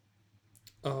this?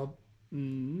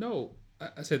 No.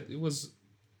 I said it was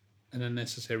an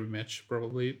unnecessary match,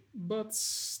 probably, but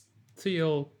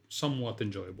still somewhat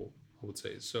enjoyable, I would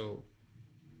say. So,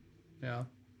 yeah.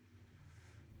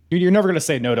 You're never going to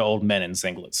say no to old men in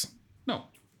singlets. No.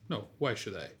 Why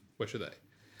should I?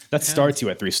 That starts you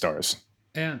at 3 stars.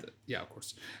 And yeah, of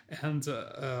course. And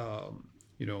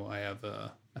I have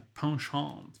a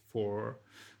penchant for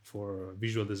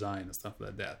visual design and stuff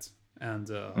like that. And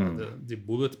the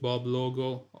Bullet Bob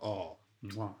logo,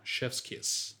 chef's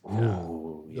kiss.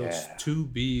 Ooh, yeah. Those to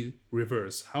be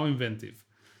reversed. How inventive.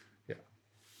 Yeah.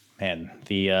 Man,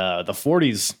 the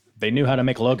 40s, they knew how to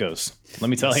make logos. Let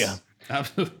me tell you.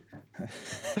 Absolutely.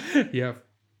 Yeah,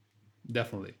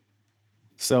 definitely.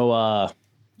 So, all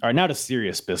right, now to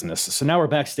serious business. So now we're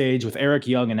backstage with Eric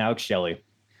Young and Alex Shelley.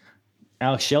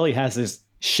 Alex Shelley has his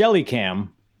Shelley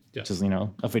cam, which is,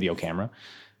 a video camera.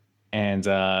 And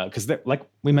because like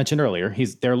we mentioned earlier,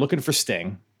 they're looking for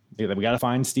Sting. We got to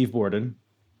find Steve Borden.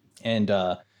 And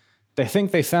they think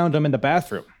they found him in the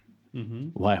bathroom. Mm-hmm.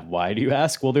 Why do you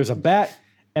ask? Well, there's a bat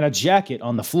and a jacket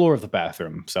on the floor of the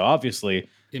bathroom. So obviously...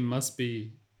 It must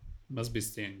be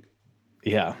Sting.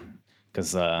 Yeah,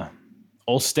 because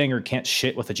old Stinger can't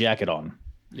shit with a jacket on.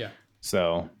 Yeah.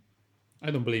 So...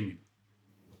 I don't blame you.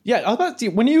 Yeah, how about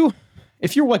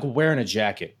if you're like wearing a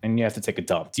jacket and you have to take a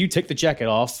dump, do you take the jacket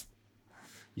off?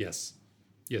 Yes,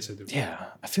 I do. Yeah,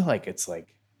 I feel like it's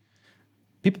like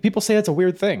people say it's a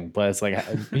weird thing, but it's like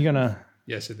you're gonna.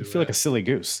 Yes, I do. You feel like a silly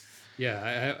goose.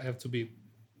 Yeah, I have to be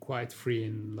quite free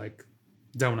and like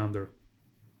down under.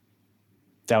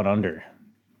 Down under,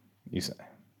 you say?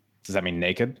 Does that mean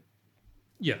naked?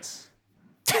 Yes.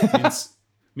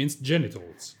 means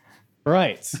genitals.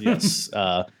 Right. Yes.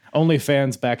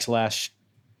 OnlyFans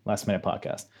 / Last Minute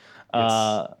Podcast.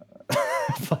 Yes.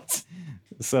 But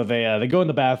so they go in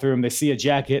the bathroom. They see a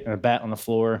jacket and a bat on the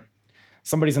floor.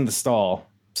 Somebody's in the stall,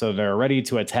 so they're ready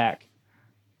to attack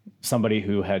somebody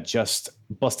who had just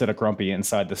busted a grumpy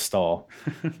inside the stall.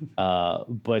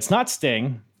 But it's not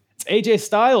Sting. It's AJ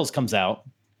Styles comes out.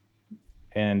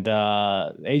 And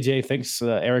AJ thinks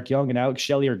Eric Young and Alex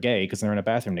Shelley are gay because they're in a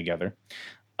bathroom together.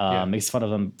 Makes fun of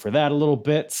them for that a little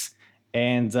bit.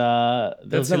 And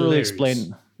that's never really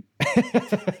explained.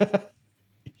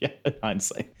 Yeah, in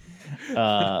hindsight.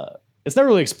 It's never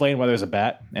really explained why there's a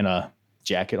bat and a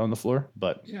jacket on the floor.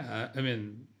 But yeah, I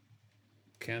mean,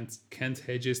 can't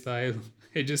AJ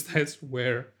Styles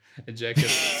wear a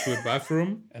jacket to a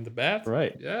bathroom and the bat?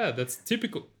 Right. Yeah, that's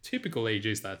typical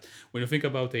AJ Styles. When you think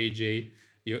about AJ,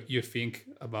 you think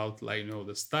about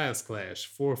the Styles Clash,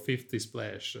 450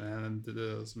 splash, and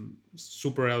the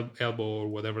super elbow or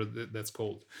whatever that's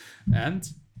called, and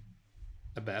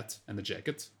a bat and a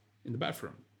jacket in the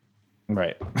bathroom.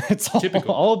 Right. It's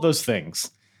all of those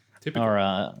things are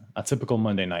a typical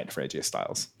Monday night for AJ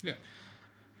Styles. Yeah.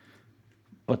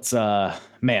 But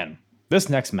man, this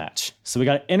next match. So we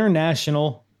got an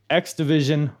international X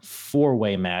Division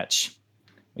 4-way match.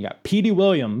 We got Petey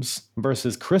Williams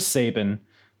versus Chris Sabin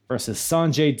versus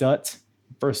Sanjay Dutt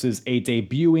versus a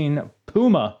debuting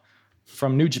Puma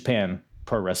from New Japan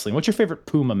Pro Wrestling. What's your favorite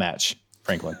Puma match,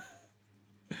 Franklin?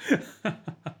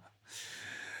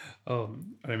 I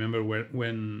remember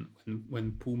when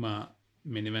Puma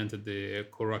main evented the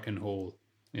Korakuen Hall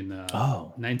in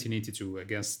 1982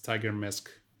 against Tiger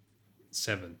Mask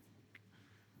 7.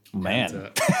 Man.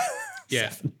 And,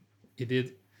 yeah, he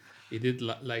did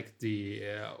like the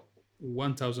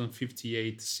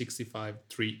 1058 65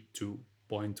 3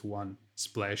 2.1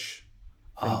 splash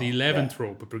from the 11th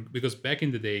rope, because back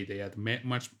in the day they had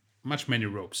much many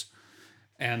ropes,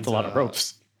 and it's a lot of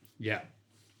ropes. Yeah,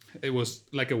 It was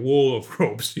like a wall of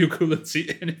ropes. You couldn't see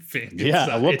anything. Yeah.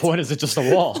 inside. At what point is it just a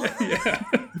wall? Yeah.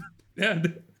 Yeah.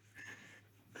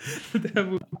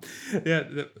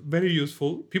 Very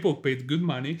useful. People paid good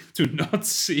money to not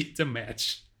see the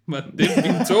match, but they've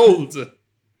been told.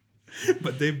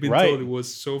 But they've been Right. told it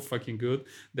was so fucking good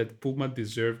that Puma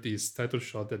deserved his title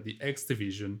shot at the X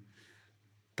Division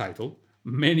title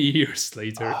many years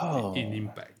later in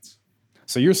Impact.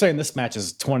 So you're saying this match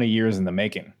is 20 years in the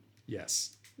making?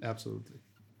 Yes, absolutely.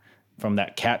 From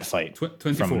that cat fight from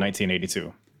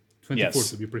 1982. 24 Yes.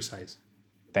 to be precise.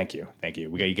 Thank you.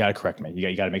 You got to correct me.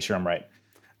 You got to make sure I'm right.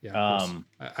 Yeah, of course.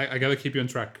 I got to keep you on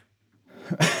track.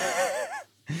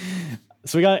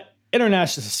 So we got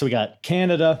international. So we got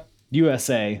Canada,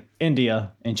 USA,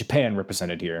 India, and Japan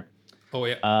represented here. Oh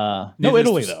yeah. No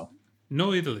Italy though.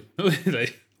 No Italy. No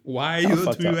Italy. Why do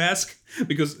you ask?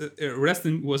 Because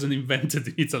wrestling wasn't invented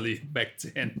in Italy back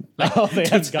then. Like they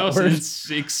had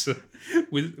 2006.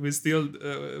 We still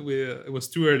it was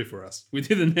too early for us. We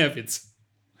didn't have it.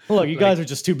 Look, you guys are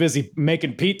just too busy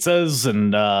making pizzas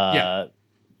and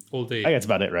all day. I guess that's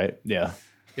about it, right? Yeah.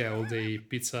 Yeah, all day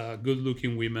pizza,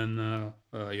 good-looking women.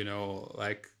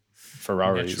 Like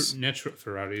Ferraris, natural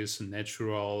Ferraris,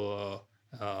 natural,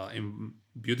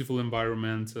 beautiful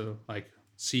environment, like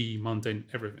sea, mountain,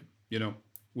 everything. We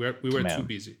were too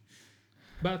busy.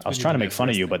 But I was trying to make fun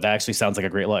of you, but that actually sounds like a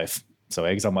great life. So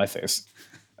eggs on my face.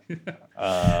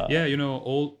 All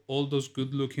those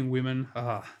good-looking women.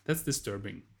 That's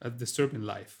disturbing. A disturbing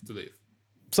life to live.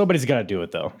 Somebody's got to do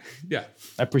it, though. Yeah.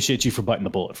 I appreciate you for biting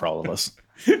the bullet for all of us.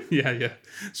 Yeah.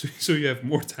 So you have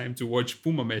more time to watch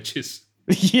Puma matches.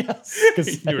 Yes,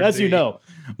 because as you know,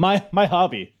 my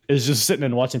hobby is just sitting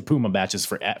and watching Puma matches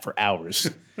for hours.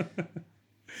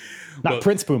 Not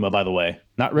Prince Puma, by the way.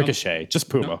 Not Ricochet. Just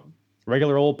Puma. No.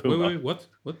 Regular old Puma. Wait, what?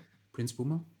 Prince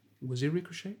Puma? Was he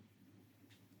Ricochet?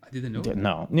 I didn't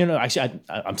know. No. Actually,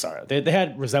 I'm sorry. They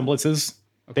had resemblances.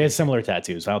 Okay. They had similar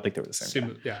tattoos. I don't think they were the same.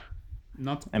 Similar, yeah.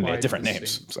 Not. And they had different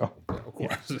names. Same. So yeah, of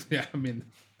course. Yeah. I mean,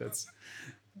 that's.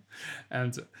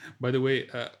 And by the way,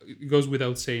 it goes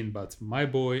without saying, but my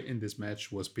boy in this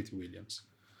match was Pete Williams.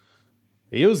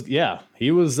 He was. He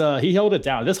held it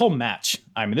down. This whole match.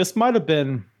 I mean, this might have been.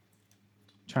 I'm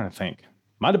trying to think.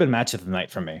 Might have been match of the night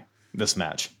for me. This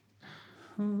match.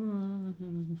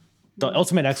 The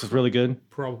Ultimate X was really good.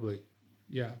 Probably.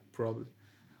 Yeah, probably.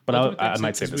 But I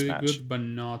might say this really match. Good, but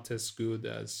not as good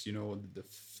as, the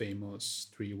famous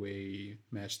 3-way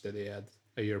match that they had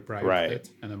a year prior to it,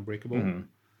 and Unbreakable. Mm-hmm.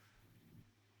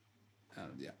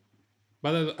 Yeah.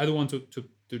 But I don't want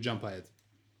to jump ahead.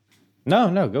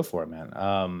 No, go for it, man.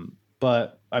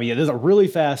 But I mean, there's a really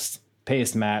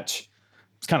fast-paced match.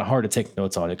 It's kind of hard to take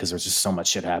notes on it because there's just so much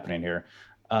shit happening here.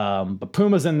 But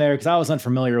Puma's in there because I was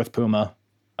unfamiliar with Puma.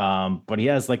 But he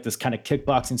has like this kind of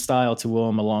kickboxing style to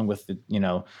him, along with the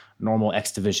normal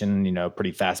X Division,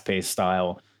 pretty fast-paced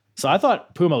style. So I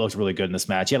thought Puma looked really good in this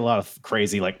match. He had a lot of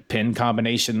crazy like pin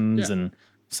combinations and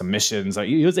submissions.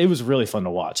 It was really fun to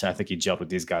watch, and I think he gelled with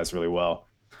these guys really well.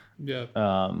 Yeah.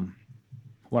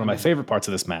 One of my favorite parts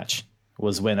of this match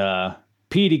was when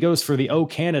Petey goes for the O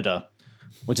Canada,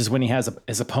 which is when he has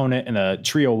his opponent in a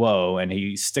trio woe, and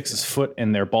he sticks his foot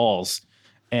in their balls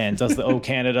and does the O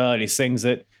Canada, and he sings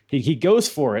it. He goes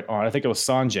for it on, I think it was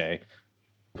Sanjay,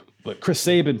 but Chris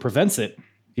Sabin prevents it.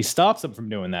 He stops him from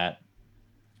doing that.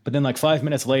 But then like 5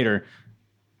 minutes later,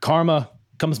 Karma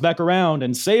comes back around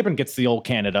and Sabin gets the old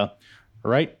Canada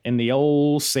right in the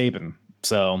old Sabin.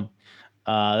 So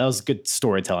that was good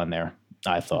storytelling there,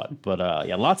 I thought. But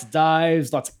lots of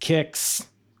dives, lots of kicks.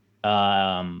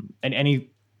 And any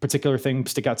particular thing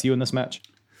stick out to you in this match?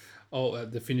 Oh,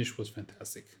 the finish was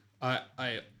fantastic. I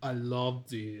love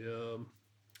the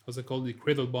what's it called? The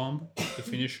cradle bomb, the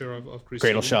finisher of Chris.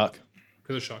 Cradle shock.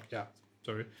 Cradle shock. Yeah,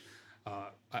 sorry.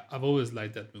 I've always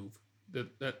liked that move.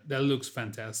 That looks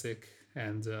fantastic.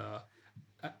 And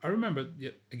I remember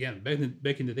again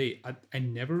back in the day, I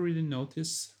never really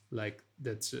noticed like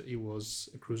that it was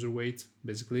a cruiserweight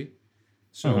basically.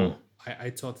 So I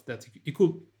thought that he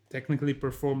could technically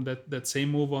perform that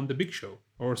same move on the Big Show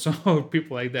or some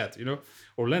people like that,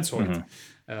 or Lance Hoyt.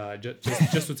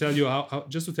 Just to tell you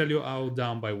how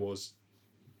down I was.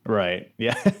 Right.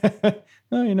 Yeah.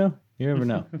 No, you never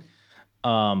know.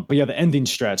 But yeah, the ending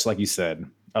stretch, like you said,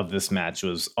 of this match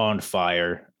was on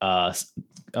fire.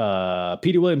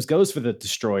 Petey Williams goes for the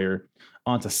destroyer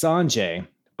onto Sanjay,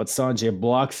 but Sanjay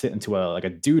blocks it into a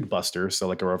dude buster, so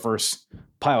like a reverse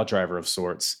pile driver of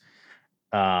sorts.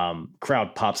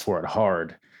 Crowd pops for it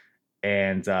hard,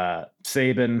 and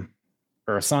Sanjay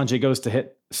goes to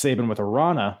hit Sabin with a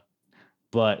Rana,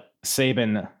 but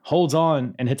Sabin holds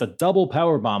on and hits a double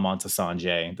power bomb onto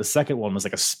Sanjay. The second one was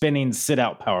like a spinning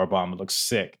sit-out power bomb. It looks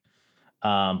sick.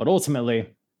 But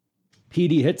ultimately,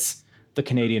 PD hits the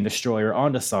Canadian Destroyer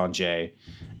onto Sanjay.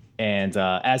 And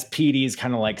as PD is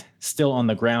kind of like still on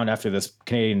the ground after this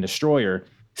Canadian Destroyer,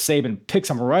 Sabin picks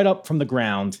him right up from the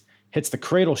ground, hits the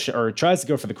cradle or tries to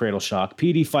go for the cradle shock.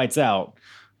 PD fights out.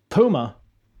 Puma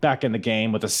back in the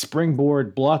game with a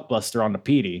springboard blockbuster on the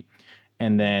PD.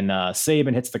 And then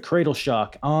Sabin hits the cradle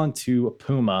shock onto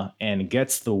Puma and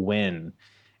gets the win.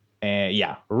 And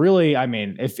yeah, really, I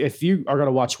mean, if you are going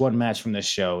to watch one match from this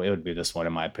show, it would be this one,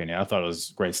 in my opinion. I thought it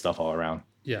was great stuff all around.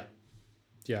 Yeah,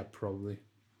 probably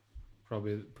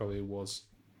it was.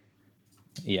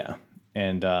 Yeah,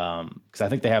 and because I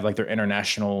think they have like their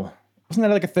international, wasn't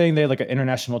that like a thing? They had like an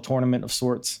international tournament of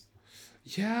sorts.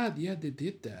 Yeah, they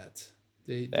did that.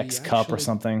 They X Cup or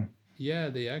something. Yeah,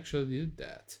 they actually did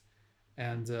that,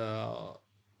 and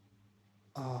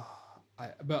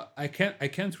but I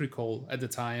can't recall at the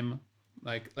time.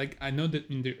 Like I know that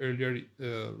in the earlier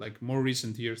like more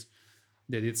recent years,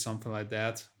 they did something like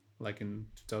that, like in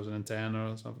 2010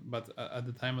 or something. But at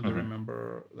the time, I don't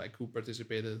remember like who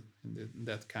participated in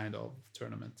that kind of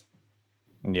tournament.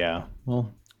 Yeah,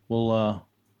 well, we'll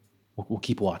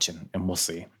keep watching and we'll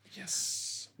see.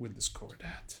 Yes, we'll discover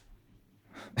that.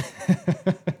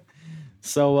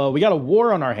 So we got a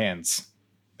war on our hands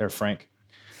there, Frank.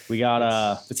 We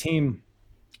got the team.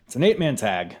 It's an 8-man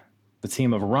tag. The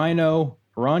team of Rhino,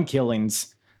 Ron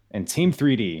Killings, and Team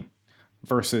 3D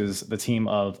versus the team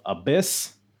of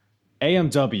Abyss,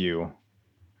 AMW,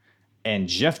 and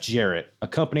Jeff Jarrett,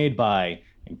 accompanied by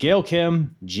Gail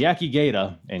Kim, Jackie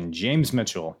Gata, and James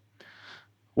Mitchell.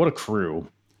 What a crew.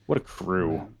 What a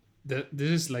crew. This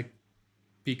is like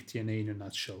peak TNA in a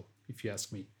nutshell, if you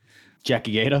ask me.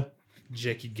 Jackie Gata?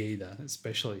 Jackie Gata,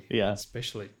 especially. Yeah.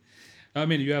 Especially. I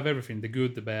mean, you have everything, the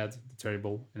good, the bad, the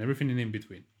terrible, and everything in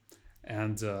between.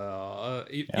 And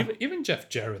even Jeff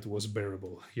Jarrett was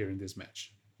bearable here in this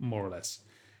match, more or less.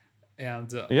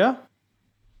 And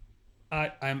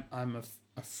I'm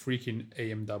a freaking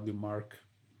AMW mark.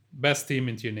 Best team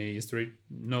in TNA history.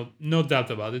 No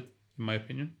doubt about it, in my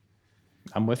opinion.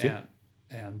 I'm with you.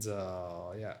 And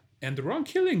and Ron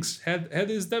Killings had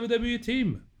his WWE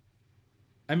team.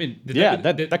 I mean,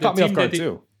 that caught me off guard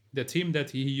too. The team that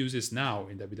he uses now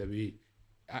in WWE,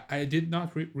 I did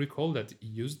not recall that he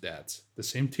used that. The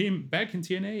same team back in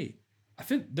TNA. I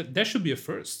think that should be a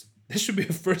first. That should be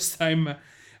a first time.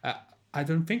 I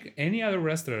don't think any other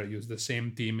wrestler used the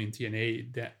same team in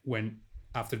TNA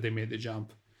after they made the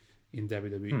jump in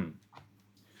WWE.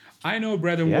 I know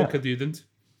Braden Walker didn't.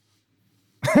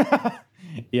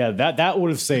 Yeah, that would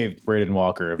have saved Braden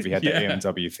Walker if he had the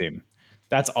AMW theme.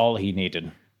 That's all he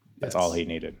needed. That's all he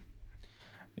needed.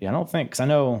 Yeah, I don't think,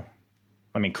 because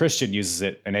I mean, Christian uses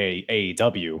it in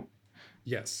AEW.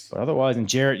 Yes. But otherwise, and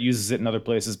Jarrett uses it in other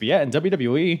places. But yeah, in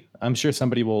WWE, I'm sure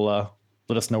somebody will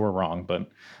let us know we're wrong. But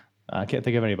I can't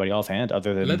think of anybody offhand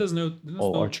other than let us know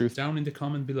our truth down in the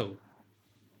comment below.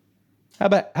 How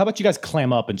about you guys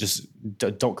clam up and just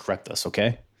don't correct us,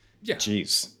 okay? Yeah.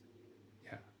 Jeez.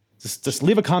 Yeah. Just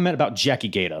leave a comment about Jackie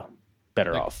Gata.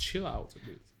 Better off. Chill out a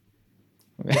bit.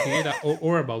 Jackie Gata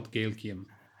or about Gail Kim.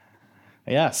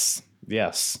 Yes.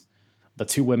 The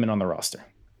two women on the roster.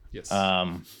 Yes.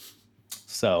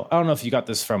 So I don't know if you got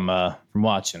this from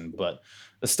watching, but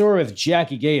the story with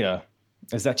Jackie Gata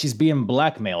is that she's being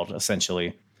blackmailed,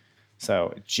 essentially.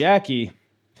 So Jackie,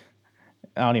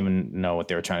 I don't even know what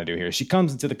they were trying to do here. She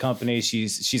comes into the company.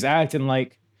 She's acting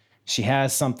like she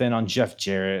has something on Jeff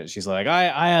Jarrett. She's like,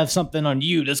 I have something on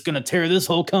you that's gonna tear this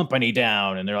whole company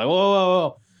down. And they're like,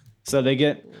 whoa. So they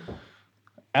get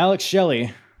Alex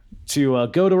Shelley to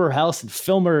go to her house and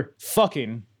film her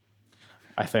fucking.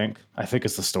 I think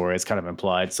it's the story. It's kind of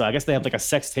implied. So I guess they have like a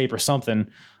sex tape or something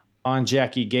on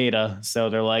Jackie Gata. So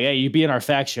they're like, hey, you be in our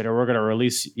faction or we're going to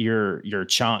release your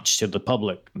chaunch to the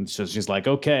public. And so she's like,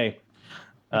 okay.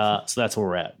 So that's where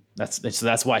we're at.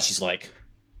 That's why she's like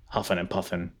huffing and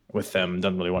puffing with them.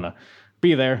 Doesn't really want to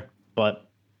be there. But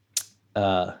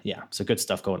so good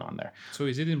stuff going on there. So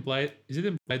is it implied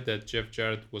that Jeff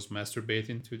Jarrett was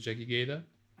masturbating to Jackie Gata?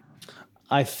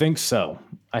 I think so.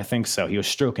 He was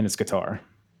stroking his guitar,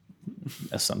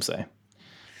 as some say,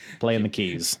 playing the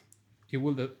keys. He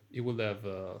would have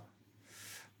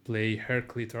play her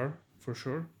clitor for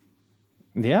sure.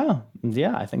 Yeah,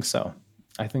 I think so.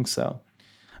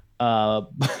 But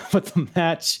the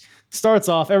match starts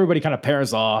off. Everybody kind of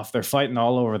pairs off. They're fighting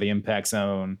all over the Impact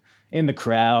Zone, in the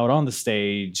crowd, on the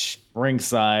stage,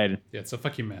 ringside. Yeah, it's a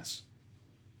fucking mess.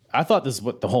 I thought this is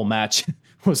what the whole match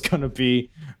was going to be,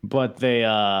 but they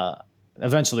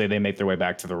eventually they make their way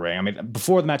back to the ring. I mean,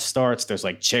 before the match starts, there's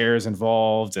like chairs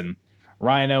involved, and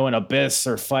Rhino and Abyss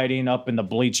are fighting up in the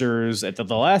bleachers. At the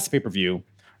last pay-per-view,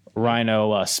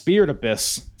 Rhino speared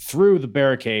Abyss through the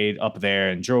barricade up there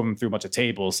and drove him through a bunch of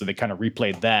tables. So they kind of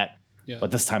replayed that. Yeah.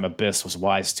 But this time Abyss was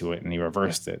wise to it and he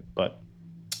reversed it. But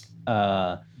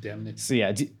damn it. So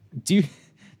yeah, do you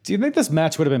think this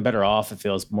match would have been better off if it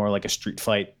was more like a street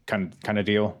fight kind of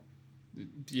deal?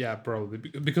 Yeah, probably,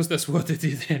 because that's what it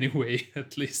did anyway.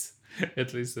 At least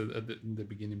in the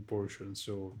beginning portion.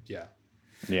 So yeah.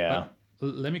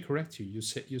 Let me correct you.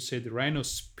 You said Rhino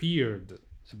speared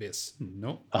Abyss.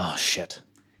 No. Oh shit.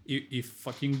 He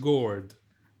fucking gored.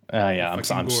 Yeah,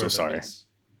 I'm so sorry.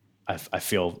 I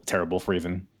feel terrible for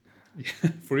even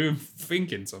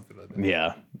thinking something like that.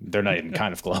 Yeah, they're not even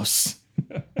kind of close.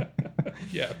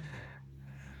 Yeah.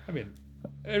 I mean,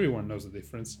 everyone knows the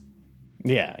difference.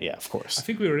 Yeah, of course. I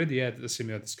think we already had a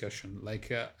similar discussion.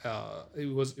 Like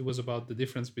it was about the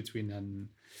difference between an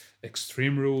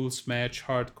Extreme Rules match,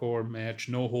 hardcore match,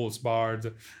 no holds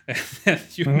barred,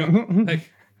 and like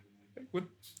what?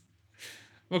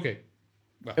 Okay.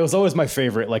 Well. It was always my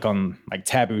favorite, like on like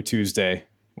Taboo Tuesday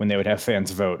when they would have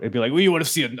fans vote. It'd be like, well, you want to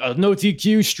see a no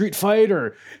DQ street fight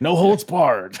or no holds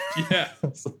barred? Yeah.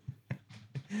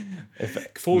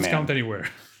 Falls count anywhere.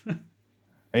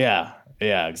 Yeah,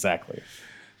 exactly.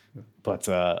 But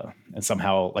and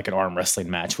somehow like an arm wrestling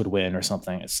match would win or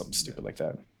something. It's something stupid like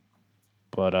that.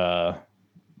 But I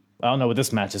don't know what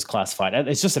this match is classified.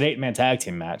 It's just an 8-man tag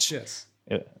team match. Yes.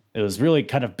 It was really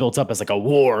kind of built up as like a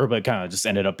war, but kind of just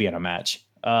ended up being a match.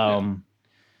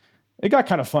 It got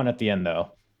kind of fun at the end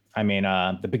though. I mean,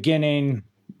 the beginning,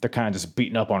 they're kind of just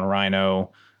beating up on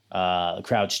Rhino. The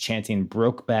crowd's chanting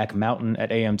 "Brokeback Mountain" at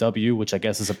AMW, which I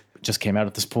guess just came out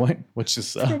at this point, which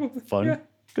is fun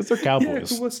because they're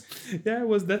cowboys. It was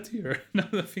that year. Now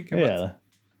that I think about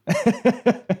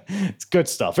it. It's good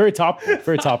stuff. Very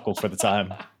topical for the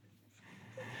time.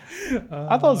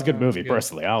 I thought it was a good movie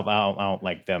personally. I don't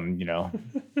like them,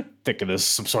 think of this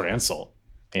some sort of insult,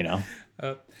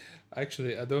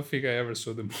 Actually, I don't think I ever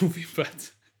saw the movie,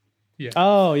 but yeah.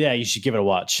 Oh yeah, you should give it a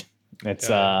watch. It's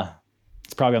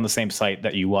it's probably on the same site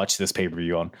that you watch this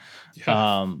pay-per-view on.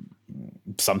 Yeah.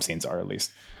 Some scenes are at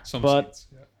least.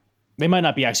 They might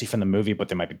not be actually from the movie, but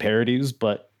they might be parodies.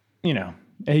 But you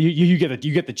get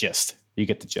the gist. You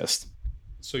get the gist.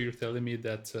 So you're telling me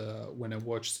that when I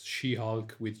watched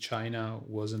She-Hulk with China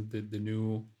wasn't the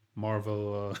new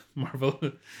Marvel?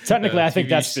 Technically, I think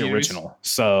that's series? The original.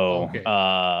 So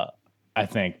I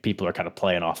think people are kind of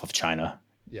playing off of China.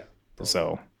 Yeah. Probably.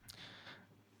 So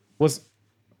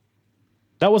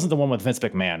that wasn't the one with Vince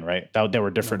McMahon, right? There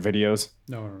were different videos.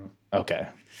 No. Okay.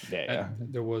 Yeah.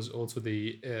 There was also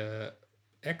the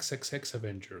XXX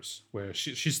Avengers where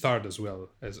she starred as well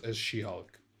as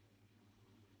She-Hulk.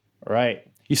 Right.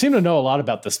 You seem to know a lot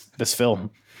about this film.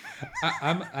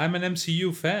 I'm an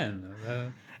MCU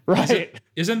fan. Right.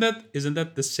 Isn't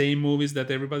that the same movies that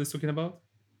everybody's talking about?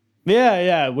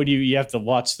 Yeah. When you have to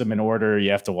watch them in order, you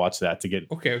have to watch that to get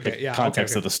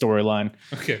context of the storyline.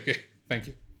 Okay. Thank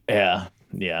you. Yeah.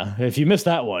 If you miss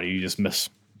that one, you just miss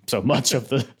so much of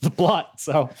the plot.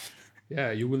 So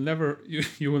yeah, you will never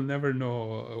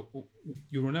know.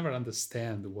 You will never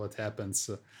understand what happens.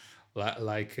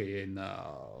 Like in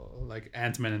like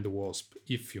Ant-Man and the Wasp,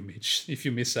 if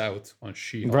you miss out on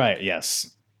She-Hulk. Right.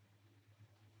 Yes.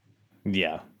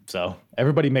 Yeah. So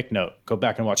everybody make note. Go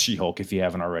back and watch She-Hulk if you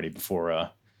haven't already before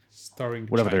starring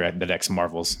whatever China. they're at the next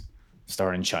Marvels,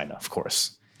 starring China, of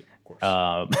course. Yeah,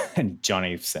 of course. And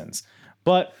Johnny Sins.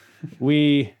 But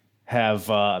we have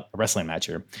a wrestling match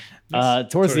here.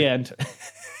 Towards the end.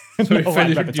 Sorry, if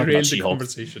I derailed the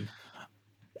conversation.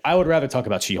 I would rather talk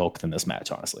about She-Hulk than this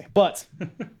match, honestly. But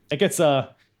it gets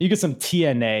you get some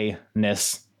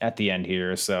TNA-ness at the end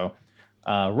here. So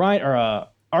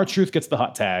R-Truth gets the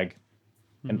hot tag,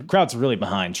 and the crowd's really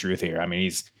behind Truth here. I mean,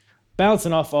 he's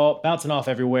bouncing off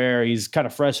everywhere. He's kind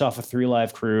of fresh off a 3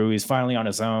 Live crew. He's finally on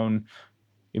his own,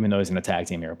 even though he's in a tag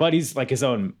team here. But he's like his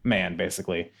own man,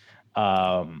 basically.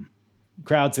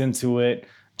 Crowd's into it.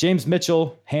 James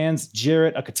Mitchell hands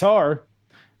Jarrett a guitar.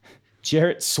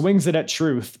 Jarrett swings it at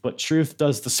Truth, but Truth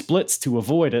does the splits to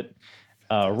avoid it.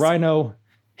 Rhino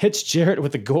hits Jarrett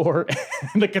with the gore,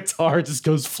 and the guitar just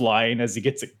goes flying as he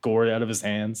gets it gored out of his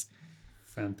hands.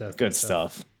 Fantastic. Good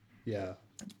stuff. Yeah.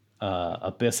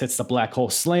 Abyss hits the black hole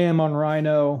slam on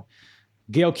Rhino.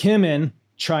 Gail Kim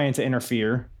trying to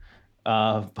interfere.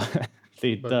 But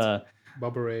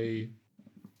Bubba Ray.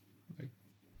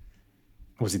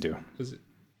 What does he do? Was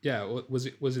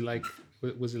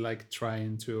he like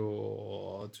trying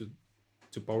to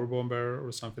powerbomb her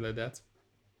or something like that?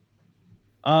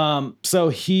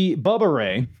 So Bubba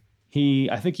Ray,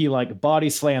 I think he like body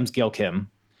slams Gail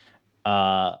Kim.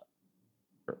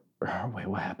 Wait,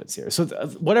 what happens here? So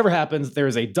whatever happens, there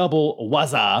is a double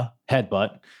waza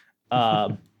headbutt.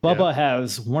 Bubba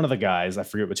has one of the guys, I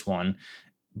forget which one,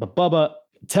 but Bubba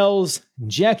tells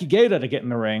Jackie Gata to get in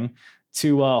the ring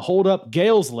to hold up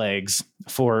Gail's legs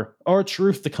for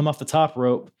R-Truth to come off the top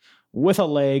rope with a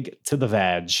leg to the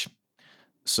vag.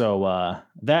 So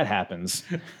that happens.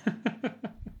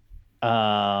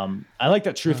 I like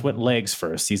that Truth went legs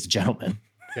first. He's a gentleman.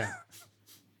 Yeah.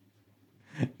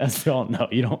 As we all know,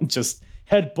 you don't just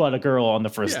headbutt a girl on the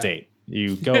first date.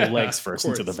 You go legs first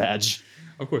into the vag.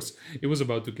 Of course. It was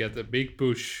about to get a big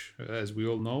push, as we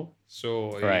all know.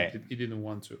 So he didn't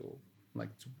want to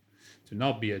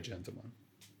not be a gentleman.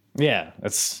 Yeah,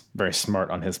 that's very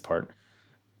smart on his part.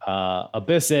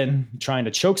 Abyss in, trying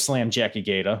to choke slam Jackie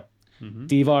Gata. Mm-hmm.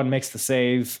 Devon makes the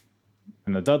save,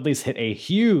 and the Dudleys hit a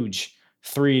huge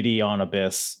 3D on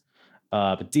Abyss.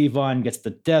 But Devon gets the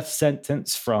death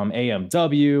sentence from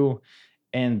AMW,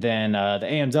 and then the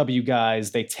AMW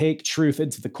guys, they take Truth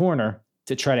into the corner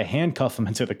to try to handcuff him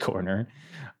into the corner.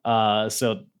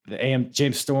 So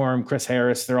James Storm, Chris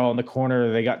Harris, they're all in the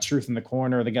corner. They got Truth in the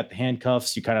corner. They got the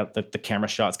handcuffs. You kind of the camera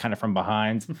shots kind of from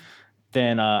behind.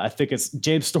 Then I think it's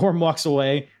James Storm walks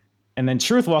away, and then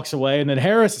Truth walks away, and then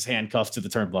Harris is handcuffed to the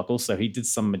turnbuckle. So he did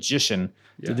some magician,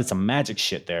 he did some magic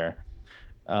shit there.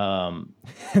 And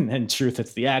then Truth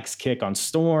hits the axe kick on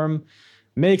Storm,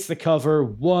 makes the cover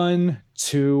 1,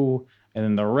 2, and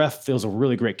then the ref feels a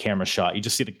really great camera shot. You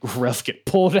just see the ref get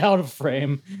pulled out of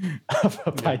frame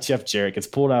by Jeff Jarrett, gets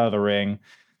pulled out of the ring.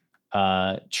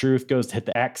 Truth goes to hit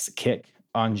the axe kick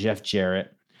on Jeff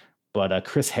Jarrett, but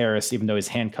Chris Harris, even though he's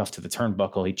handcuffed to the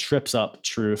turnbuckle, he trips up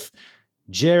Truth.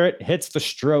 Jarrett hits the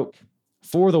stroke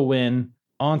for the win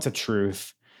onto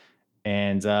Truth,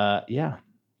 and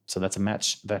so that's a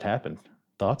match that happened.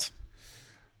 Thoughts?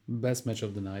 Best match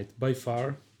of the night by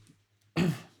far.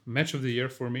 Match of the year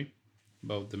for me.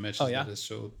 About the matches that I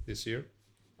saw this year.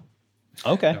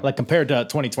 Okay, like compared to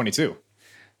 2022.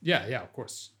 Yeah, of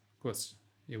course.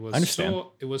 It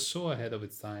was so ahead of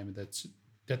its time that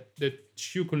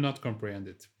you could not comprehend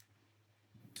it.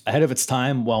 Ahead of its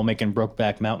time while making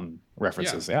Brokeback Mountain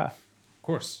references. Yeah. Of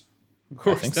course.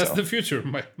 That's the future,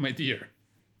 my dear.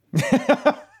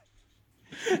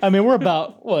 I mean,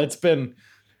 it's been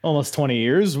almost 20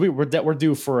 years. We're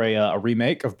due for a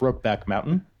remake of Brokeback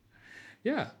Mountain.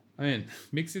 Yeah, I mean,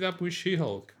 mix it up with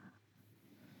She-Hulk.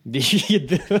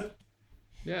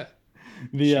 Yeah.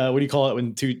 What do you call it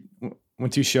when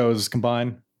two shows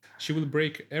combine? She will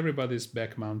break everybody's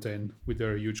back mountain with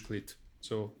her huge clit.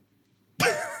 So.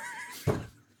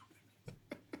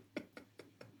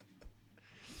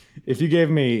 If you gave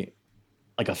me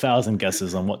like 1,000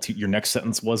 guesses on what your next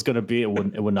sentence was going to be, I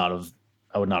would not have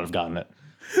gotten it.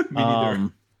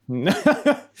 Me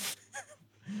neither.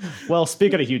 Well,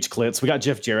 speaking of huge clits, we got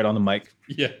Jeff Jarrett on the mic.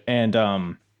 Yeah.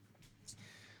 And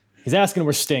he's asking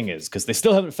where Sting is because they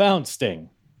still haven't found Sting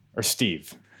or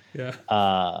Steve.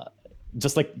 Yeah.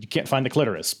 Just like you can't find the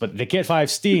clitoris, but they can't find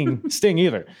Sting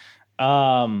either.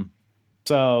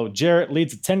 So Jarrett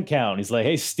leads a 10 count. He's like,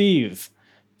 hey, Steve,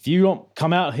 if you don't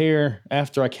come out here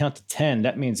after I count to 10,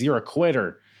 that means you're a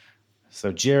quitter.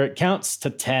 So Jarrett counts to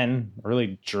 10,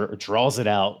 really draws it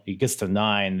out. He gets to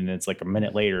 9, and it's like a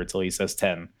minute later until he says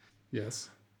 10. Yes.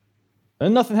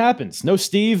 And nothing happens. No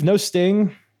Steve, no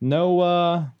Sting, no...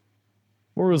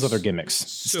 what were those other gimmicks?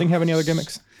 Does Sting have any other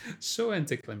gimmicks? So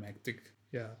anticlimactic.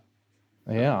 Yeah.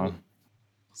 Yeah.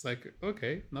 It's like,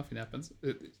 okay, nothing happens.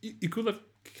 It could have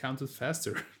counted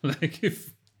faster. Like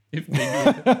if they knew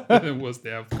that was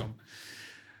the outcome.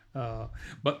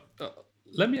 But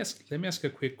let me ask a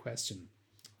quick question.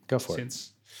 Go for it.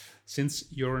 Since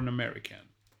you're an American,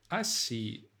 I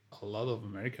see a lot of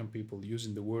American people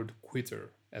using the word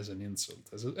quitter as an insult.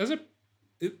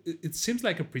 It seems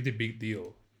like a pretty big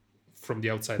deal from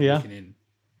the outside looking in.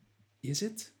 Is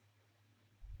it?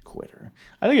 Quitter.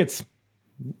 I think it's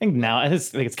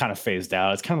kind of phased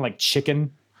out. It's kind of like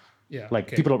chicken. Yeah. Like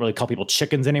people don't really call people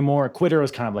chickens anymore. A quitter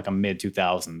was kind of like a mid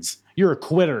 2000s. You're a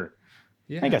quitter.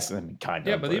 Yeah. I guess kind of.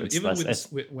 Yeah, but even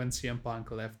when CM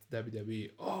Punk left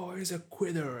WWE, he's a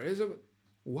quitter.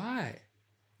 Why?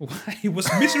 He was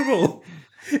miserable.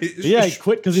 He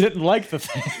quit because he didn't like the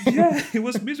thing. Yeah, he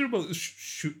was miserable.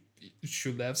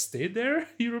 Should have stayed there,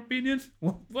 in your opinion?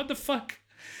 What the fuck?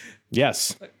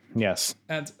 Yes.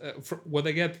 And what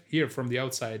I get here from the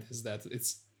outside is that it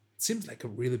seems like a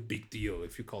really big deal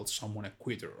if you call someone a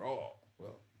quitter. Oh,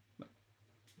 well.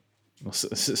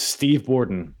 Steve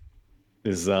Borden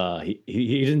is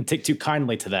he didn't take too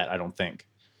kindly to that, I don't think.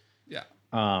 Yeah.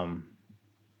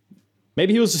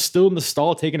 Maybe he was just still in the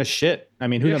stall taking a shit. I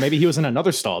mean, who knows? Maybe he was in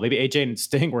another stall. Maybe AJ and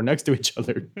Sting were next to each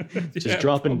other, just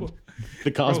dropping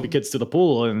the Cosby kids to the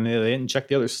pool, and they didn't check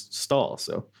the other stall.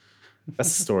 So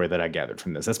that's the story that I gathered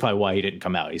from this. That's probably why he didn't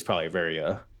come out. He's probably very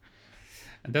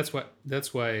And that's why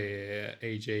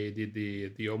AJ did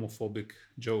the homophobic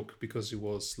joke, because he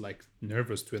was like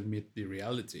nervous to admit the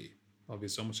reality of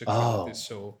his homosexuality.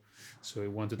 So he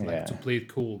wanted to play it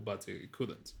cool, but he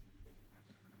couldn't.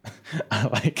 I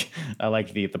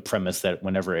like the premise that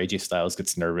whenever AJ Styles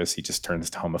gets nervous, he just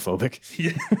turns to homophobic.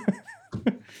 Yeah,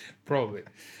 probably.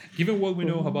 Given what we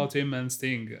know about him and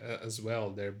Sting as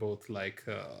well, they're both like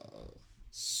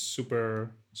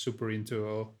super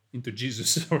into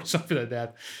Jesus or something like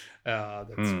that.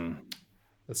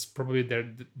 That's probably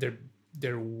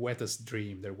their wettest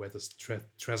dream, their wettest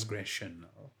transgression,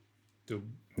 to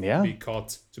be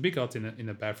caught in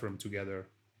a bathroom together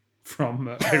from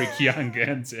Eric Young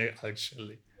and Alex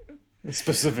Shelley.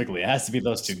 Specifically, it has to be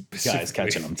those two guys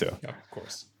catching them too. Yeah, of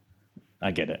course.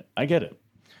 I get it.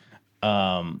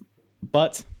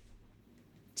 But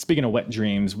speaking of wet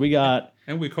dreams, we got...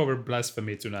 And we covered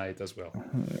blasphemy tonight as well.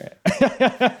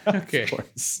 Okay. Of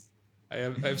course. I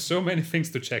have so many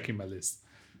things to check in my list.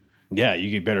 Yeah,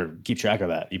 you better keep track of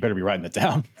that. You better be writing it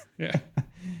down. Yeah.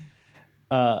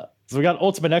 So we got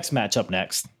Ultimate X match up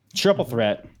next. Triple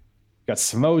threat. Got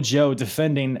Samoa Joe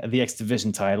defending the X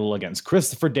Division title against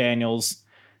Christopher Daniels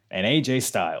and AJ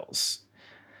Styles.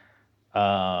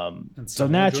 And so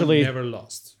naturally, never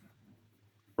lost.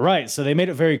 Right. So they made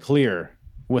it very clear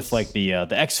with like the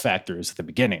X factors at the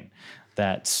beginning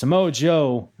that Samoa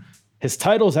Joe, his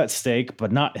title's at stake,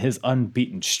 but not his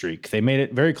unbeaten streak. They made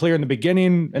it very clear in the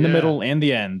beginning, in the middle, and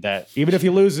the end that even if he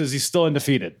loses, he's still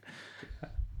undefeated.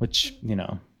 Which,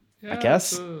 I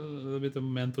guess a little bit of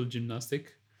mental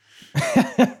gymnastic.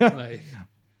 No,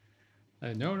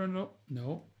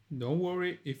 don't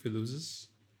worry if he loses.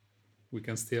 We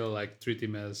can still treat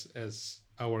him as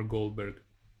our Goldberg,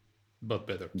 but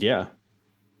better. Yeah.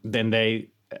 Then they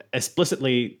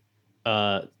explicitly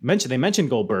mentioned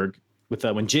Goldberg with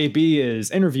when JB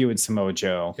is interviewing Samoa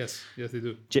Joe. Yes, they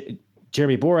do.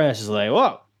 Jeremy Borash is like,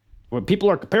 "Well, when people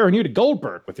are comparing you to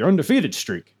Goldberg with your undefeated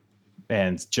streak,"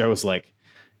 and Joe's like,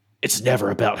 "It's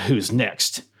never about who's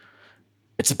next.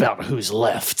 It's about who's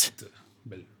left."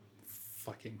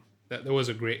 That was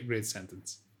a great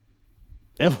sentence.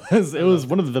 It was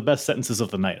one of the best sentences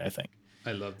of the night, I think.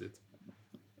 I loved it.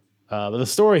 But the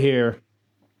story here,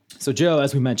 so Joe,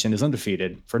 as we mentioned, is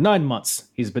undefeated. For 9 months,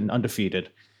 he's been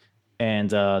undefeated. And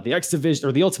the X Division,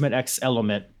 or the Ultimate X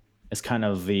element, is kind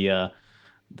of the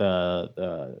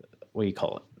what do you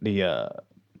call it? The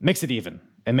makes it even.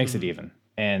 It makes it even.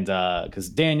 And because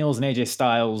Daniels and AJ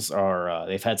Styles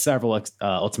they've had several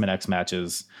Ultimate X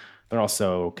matches. They're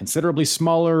also considerably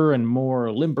smaller and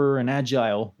more limber and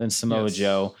agile than Samoa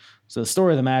Joe. So the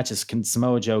story of the match is, can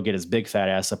Samoa Joe get his big fat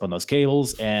ass up on those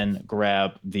cables and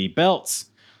grab the belts?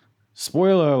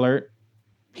 Spoiler alert,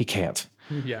 he can't.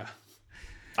 Yeah.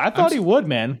 I thought he would,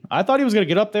 man. I thought he was going to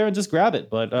get up there and just grab it,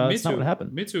 but that's not what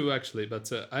happened. Me too, actually. But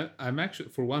I'm actually,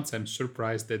 for once, I'm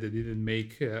surprised that they didn't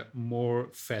make more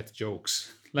fat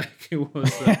jokes. Like it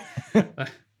was...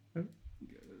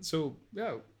 so,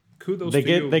 yeah. Kudos to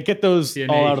you. They get those TNA.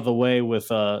 all out of the way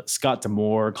with Scott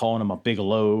D'Amore calling him a big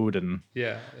load, and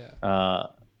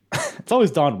it's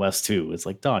always Don West too. It's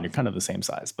like, Don, you're kind of the same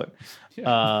size, but it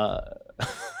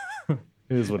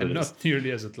is what it is. Not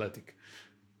nearly as athletic.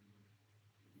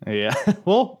 Yeah.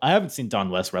 Well, I haven't seen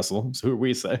Don West wrestle, so who are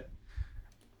we say?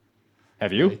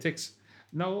 Have you? It takes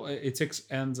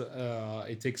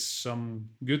some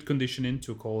good conditioning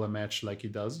to call a match like he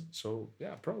does. So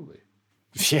yeah, probably.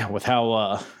 Yeah, with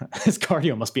how his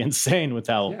cardio must be insane with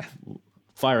how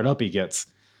fired up he gets.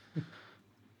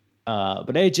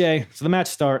 But AJ, so the match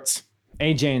starts.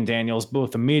 AJ and Daniels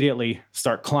both immediately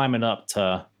start climbing up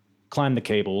to climb the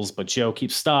cables, but Joe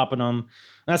keeps stopping them.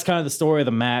 That's kind of the story of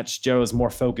the match. Joe is more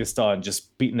focused on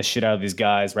just beating the shit out of these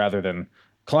guys rather than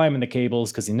climbing the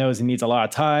cables because he knows he needs a lot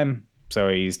of time, so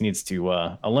he needs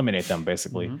to eliminate them,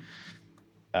 basically.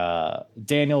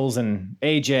 Daniels and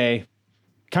AJ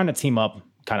kind of team up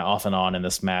kind of off and on in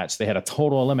this match. They had a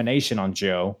total elimination on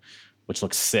Joe, which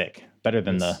looks sick. Better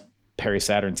than the Perry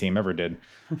Saturn team ever did.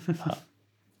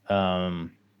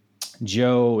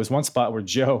 Joe is one spot where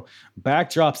Joe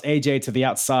backdrops AJ to the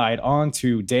outside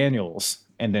onto Daniels,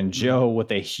 and then Joe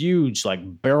with a huge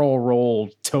barrel roll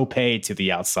tope to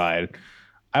the outside.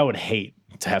 I would hate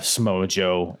to have Samoa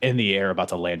Joe in the air about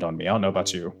to land on me. I don't know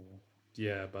about you.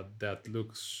 Yeah, but that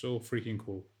looks so freaking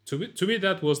cool. To me,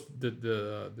 that was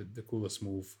the coolest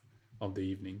move of the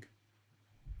evening.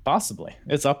 Possibly.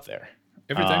 It's up there.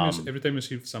 Every time you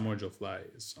see Samoa Joe fly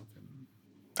is something.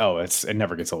 Oh, it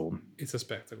never gets old. It's a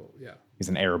spectacle. Yeah. He's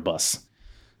an Airbus.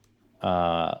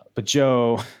 But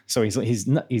Joe, so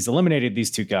he's eliminated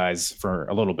these two guys for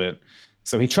a little bit.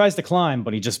 So he tries to climb,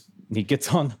 but he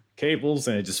gets on cables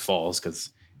and it just falls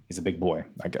because he's a big boy,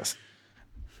 I guess.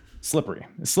 Slippery.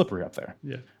 It's slippery up there.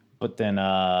 Yeah. But then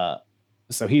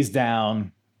so he's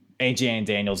down. AJ and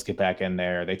Daniels get back in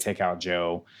there. They take out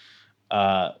Joe.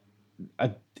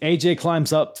 AJ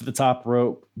climbs up to the top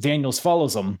rope. Daniels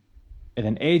follows him. And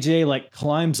then AJ like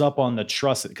climbs up on the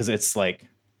truss because it's like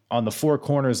on the four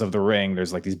corners of the ring.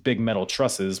 There's like these big metal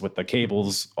trusses with the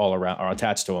cables all around are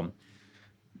attached to them.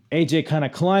 AJ kind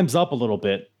of climbs up a little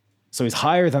bit. So he's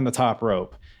higher than the top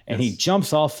rope. And he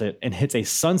jumps off it and hits a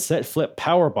sunset flip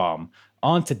power bomb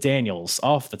onto Daniels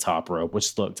off the top rope,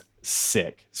 which looked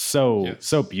sick. So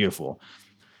beautiful.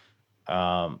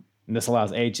 And this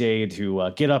allows AJ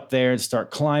to get up there and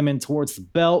start climbing towards the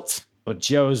belt. But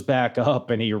Joe's back up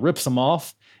and he rips him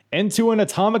off into an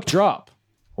atomic drop.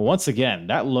 Once again,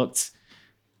 that looked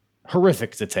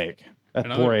horrific to take. That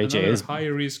poor AJ is high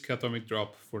risk atomic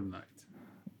drop for the night.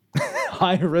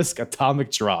 High risk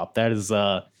atomic drop. That is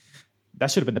that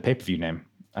should have been the pay-per-view name,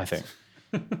 I think.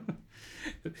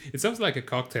 It sounds like a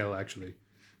cocktail, actually.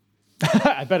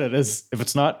 I bet it is. If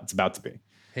it's not, it's about to be.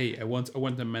 Hey, I want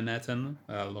a Manhattan,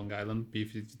 Long Island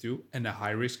B-52, and a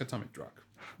high-risk atomic drug.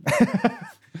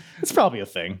 It's probably a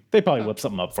thing. They probably whip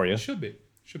something up for you. Should be.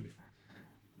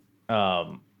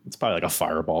 It's probably like a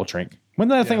fireball drink. Wasn't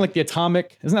that a thing like the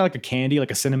atomic? Isn't that like a candy,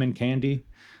 like a cinnamon candy?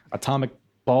 Atomic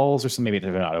balls or something? Maybe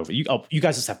they're not over. You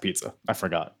guys just have pizza. I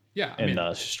forgot. Yeah, and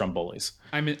Stromboli's.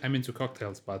 I'm into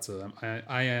cocktails, but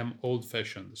I am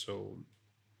old-fashioned. So,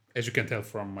 as you can tell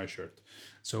from my shirt.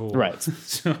 So right.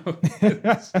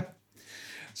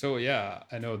 So yeah,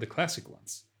 I know the classic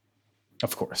ones.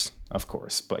 Of course.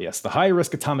 But yes, the high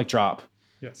risk atomic drop.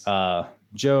 Yes.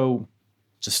 Joe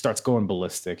just starts going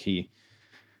ballistic. He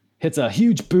hits a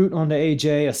huge boot onto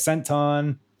AJ, a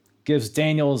senton, gives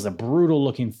Daniels a brutal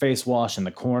looking face wash in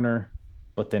the corner.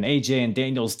 But then AJ and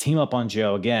Daniels team up on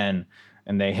Joe again,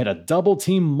 and they hit a double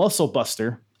team muscle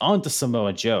buster onto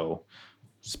Samoa Joe,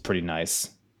 which is pretty nice.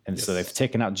 And so they've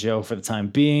taken out Joe for the time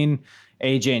being.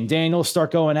 AJ and Daniels start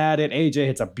going at it. AJ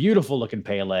hits a beautiful looking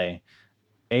Pele.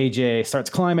 AJ starts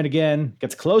climbing again,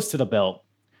 gets close to the belt,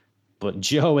 but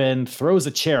Joe throws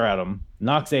a chair at him,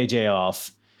 knocks AJ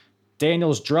off.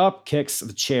 Daniels drop kicks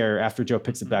the chair after Joe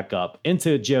picks it back up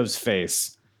into Joe's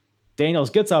face. Daniels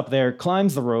gets up there,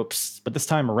 climbs the ropes, but this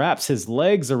time wraps his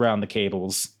legs around the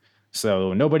cables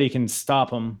so nobody can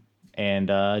stop him, and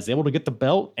is able to get the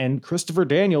belt. And Christopher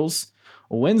Daniels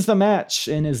wins the match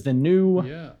and is the new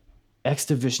X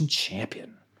Division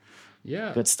champion.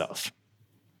 Yeah, good stuff.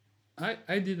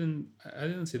 I didn't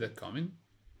see that coming.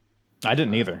 I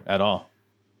didn't either at all.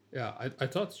 Yeah, I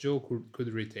thought Joe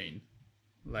could retain.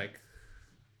 Like,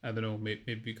 I don't know,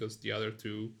 maybe because the other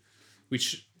two,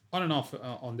 which on and off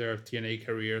on their TNA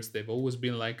careers, they've always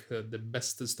been like the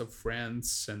bestest of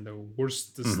friends and the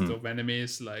worstest of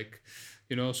enemies. Like,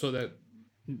 so that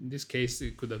in this case,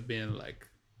 it could have been like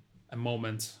a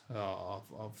moment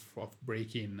of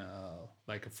breaking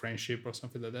like a friendship or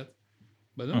something like that.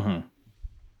 But no.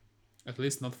 At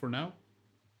least not for now.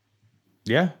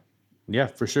 Yeah,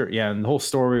 for sure. Yeah, and the whole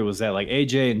story was that like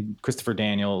AJ and Christopher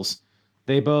Daniels,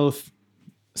 they both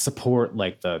support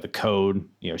like the code,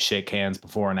 shake hands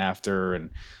before and after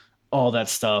and all that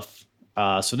stuff.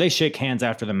 So they shake hands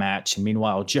after the match, and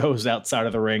meanwhile Joe's outside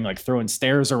of the ring like throwing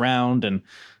stairs around and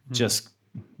just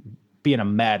being a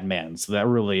madman. So that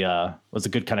really was a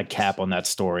good kind of cap on that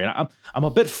story. And I'm a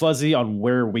bit fuzzy on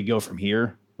where we go from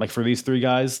here. Like for these three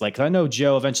guys, like I know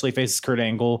Joe eventually faces Kurt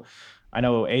Angle. I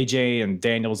know AJ and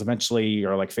Daniels eventually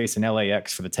are like facing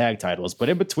LAX for the tag titles. But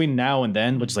in between now and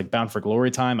then, which is like Bound for Glory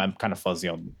time, I'm kind of fuzzy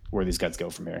on where these guys go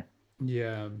from here.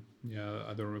 Yeah,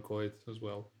 I don't recall it as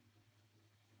well.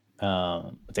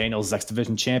 Daniels is X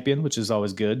Division champion, which is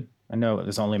always good. I know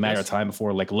it's only a matter of time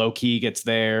before like Low Key gets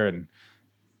there and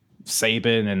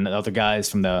Saban and the other guys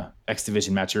from the X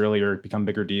Division match earlier become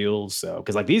bigger deals. So,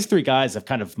 because like these three guys have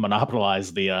kind of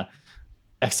monopolized the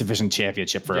X Division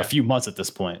championship for a few months at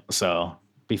this point. So,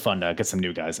 be fun to get some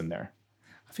new guys in there.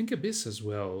 I think Abyss as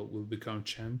well will become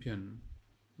champion.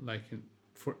 Like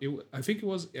I think it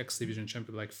was X Division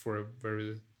champion like for a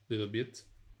very little bit.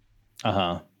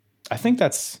 I think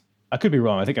I could be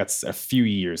wrong. I think that's a few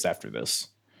years after this,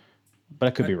 but I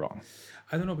could be wrong.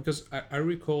 I don't know because I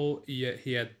recall he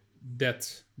had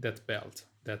that belt,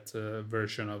 that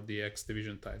version of the X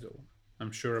Division title.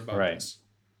 I'm sure about this.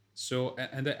 So,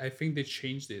 and I think they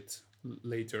changed it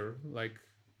later, like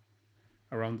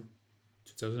around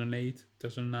 2008,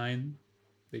 2009.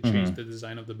 They Mm-hmm. changed the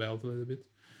design of the belt a little bit,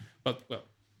 but well,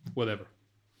 whatever.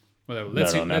 Let's No,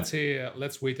 see. no, no.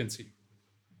 Let's wait and see.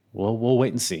 We'll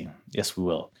wait and see. Yes, we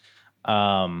will.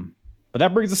 But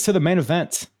that brings us to the main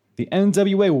event. The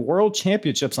NWA World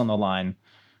Championships on the line.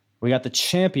 We got the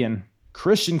champion,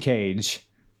 Christian Cage,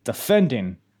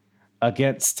 defending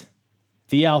against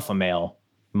the alpha male,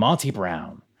 Monty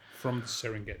Brown. From the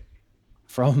Serengeti.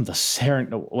 From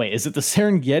the Wait, is it the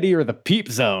Serengeti or the Peep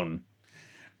Zone?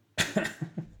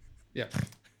 Yeah.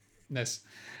 Nice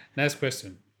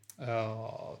question.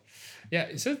 Yeah,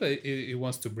 it says that it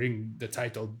wants to bring the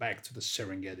title back to the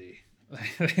Serengeti.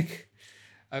 Like,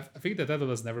 I think the title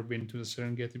has never been to the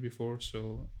Serengeti before,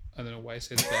 so I don't know why it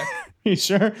says that. You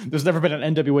sure? There's never been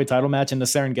an NWA title match in the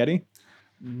Serengeti?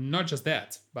 Not just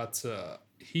that, but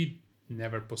he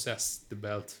never possessed the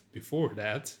belt before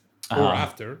that or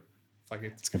after. Fuck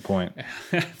it. That's a good point.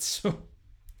 So,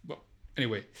 well,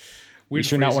 anyway. You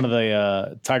sure not one of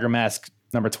the Tiger Mask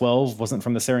number 12 wasn't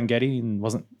from the Serengeti and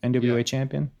wasn't NWA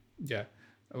champion? Yeah.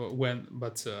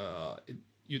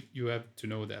 You have to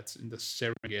know that in the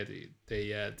Serengeti they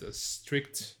had a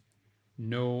strict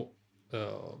no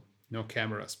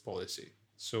cameras policy,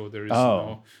 so there is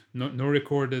no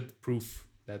recorded proof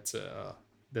that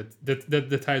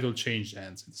the title changed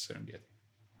hands in the Serengeti.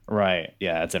 Right.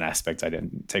 Yeah, that's an aspect I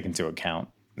didn't take into account.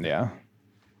 Yeah,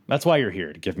 that's why you're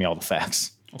here, to give me all the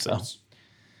facts. Of course.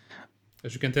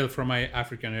 As you can tell from my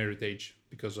African heritage,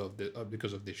 because of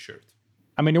this shirt.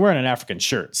 I mean, you're wearing an African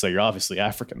shirt, so you're obviously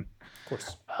African. Of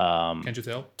course. Can't you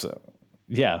tell? So,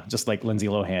 yeah, just like Lindsay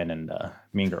Lohan and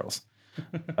Mean Girls.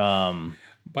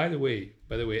 By the way,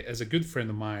 as a good friend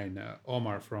of mine,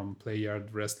 Omar from Playyard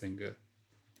Wrestling,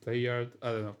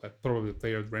 probably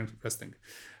Playyard Wrestling.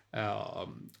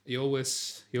 He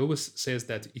always says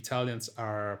that Italians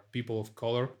are people of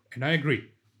color, and I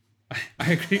agree.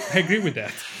 I agree with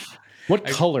that. What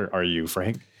color are you,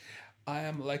 Frank? I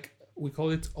am like, we call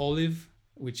it olive,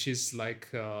 which is like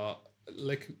a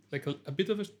bit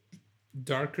of a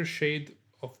darker shade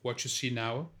of what you see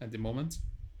now at the moment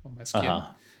on my skin,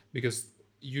 because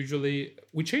usually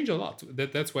we change a lot.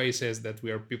 That's why he says that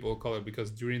we are people of color, because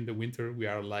during the winter we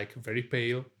are like very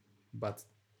pale, but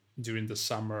during the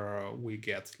summer we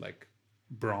get like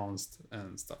bronzed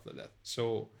and stuff like that.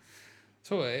 So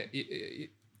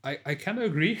I kind of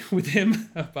agree with him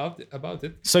about it.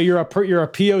 So you're a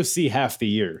POC half the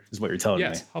year, is what you're telling me.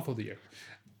 Yes, half of the year.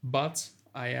 But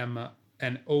I am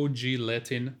an OG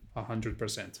Latin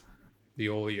 100% the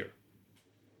whole year.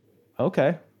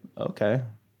 Okay.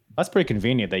 That's pretty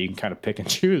convenient that you can kind of pick and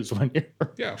choose when you're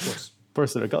of course.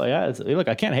 person of color. Yeah, look,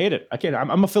 I can't hate it.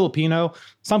 I'm a Filipino,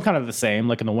 so I'm kind of the same.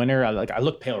 Like in the winter, I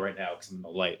look pale right now because I'm in the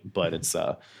light, but it's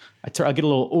I get a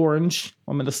little orange.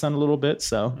 I'm in the sun a little bit,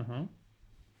 so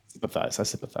I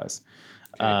sympathize,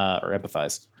 or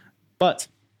empathize. But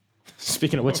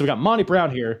speaking of which, so we got Monty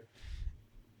Brown here,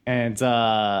 and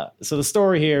so the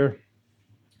story here.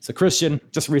 So Christian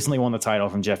just recently won the title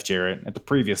from Jeff Jarrett at the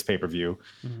previous pay-per-view,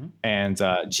 and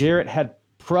Jarrett had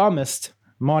promised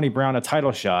Monty Brown a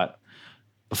title shot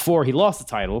before he lost the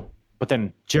title, but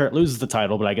then Jarrett loses the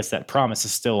title, but I guess that promise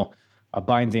is still a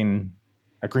binding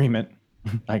agreement,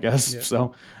 I guess. Yeah.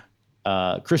 So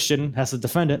Christian has to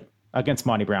defend it against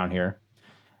Monty Brown here.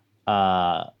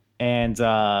 And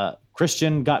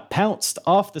Christian got pounced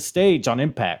off the stage on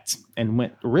Impact and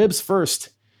went ribs first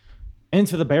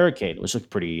into the barricade, which looked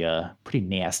pretty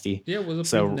nasty. Yeah, it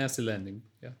was a pretty nasty landing.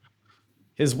 Yeah.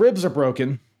 His ribs are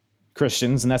broken,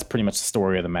 Christian's, and that's pretty much the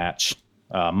story of the match.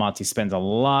 Monty spends a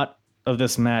lot of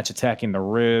this match attacking the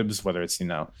ribs, whether it's,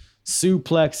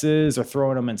 suplexes or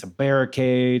throwing him into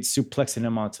barricades, suplexing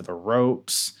him onto the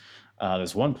ropes.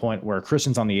 There's one point where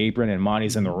Christian's on the apron and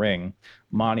Monty's in the ring.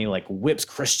 Monty whips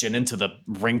Christian into the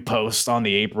ring post on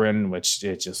the apron, which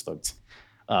it just looked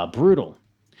brutal.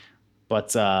 But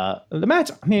the match,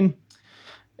 I mean,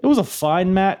 it was a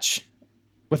fine match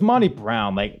with Monty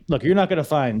Brown. Look, you're not going to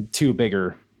find two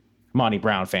bigger Monty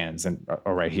Brown fans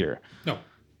are right here. No.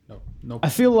 I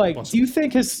feel like, possible. do you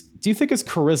think his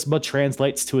charisma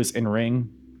translates to his in-ring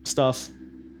stuff?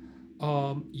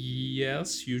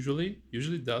 Yes, usually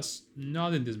it does.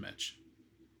 Not in this match.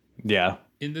 Yeah.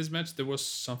 In this match, there was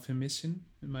something missing,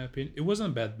 in my opinion. It wasn't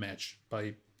a bad match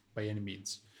by any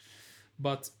means,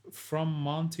 but from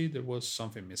Monty, there was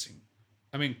something missing.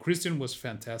 I mean, Christian was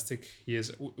fantastic.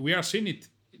 We are seeing it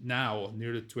now,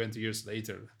 nearly 20 years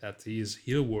later, that his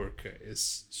heel work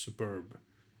is superb.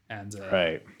 And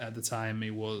at the time,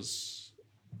 he was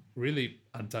really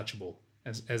untouchable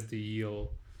as the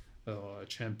heel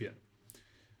champion.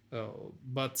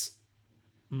 But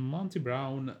Monty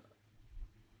Brown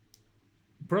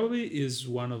probably is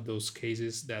one of those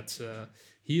cases that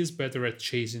he is better at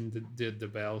chasing the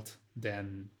belt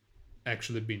than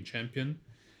actually being champion.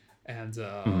 And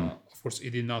of course, he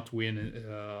did not win,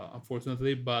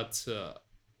 unfortunately. But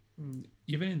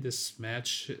even in this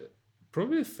match,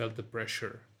 probably felt the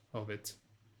pressure of it.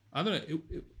 I don't know.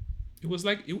 It was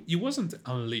like it wasn't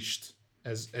unleashed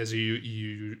as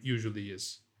he usually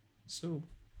is. So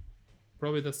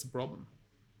probably that's the problem.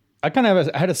 I kind of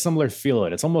had a similar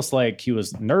feeling. It's almost like he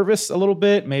was nervous a little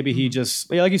bit. Maybe he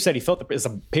just, like you said, he felt it's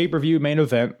a pay-per-view main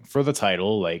event for the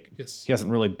title. Like Yes. he hasn't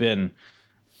really been,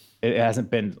 it hasn't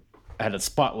been had a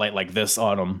spotlight like this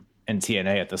on him in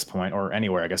TNA at this point, or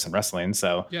anywhere, I guess, in wrestling.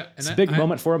 So Yeah, it's a big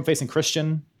moment for him facing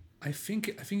Christian. I think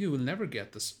he will never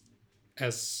get this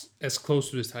as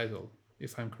close to his title,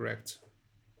 if I'm correct.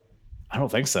 I don't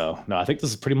think so. No, I think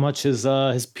this is pretty much his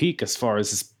peak as far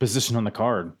as his position on the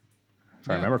card, if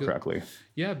I remember correctly.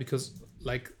 Yeah, because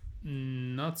like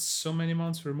not so many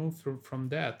months removed from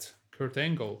that, Kurt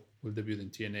Angle will debut in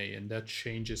TNA, and that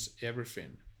changes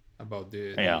everything about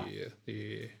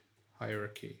the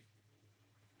hierarchy.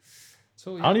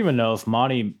 So I don't even know if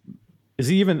Monty is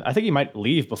he even. I think he might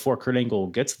leave before Kurt Angle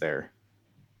gets there.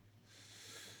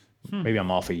 Maybe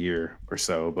I'm off a year or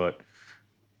so, but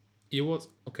he was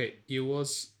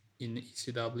in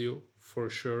ECW for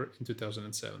sure in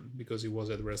 2007 because he was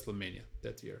at WrestleMania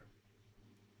that year.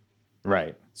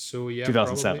 Right. So yeah,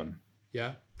 2007.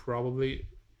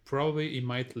 Probably he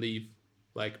might leave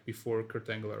like before Kurt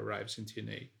Angle arrives in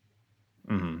TNA.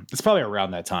 Mm-hmm. It's probably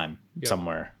around that time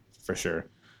somewhere for sure.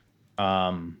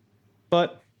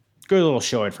 But good little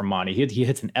showing from Monty. He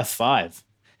hits an F5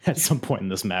 at some point in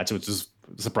this match, which is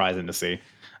surprising to see.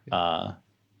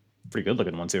 Pretty good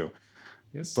looking one too.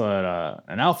 Yes. But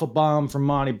an alpha bomb from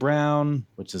Monty Brown,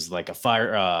 which is like a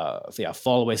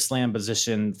fall away slam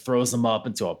position, throws him up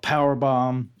into a power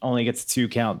bomb. Only gets a 2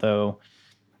 count though.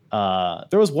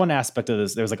 There was one aspect of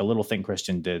this. There was like a little thing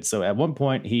Christian did. So at one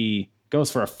point he goes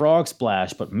for a frog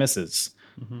splash but misses,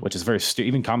 which is very stupid.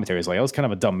 Even commentary is like, it was kind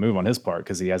of a dumb move on his part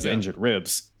because he has injured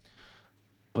ribs.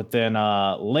 But then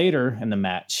later in the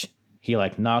match, he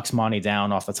like knocks Monty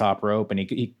down off the top rope, and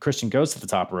Christian goes to the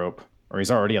top rope, or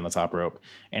he's already on the top rope.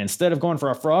 And instead of going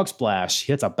for a frog splash,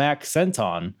 he hits a back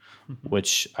senton,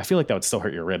 which I feel like that would still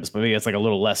hurt your ribs, but maybe it's like a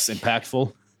little less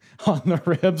impactful on the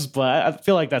ribs. But I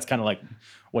feel like that's kind of like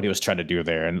what he was trying to do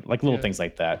there, and like little things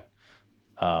like that.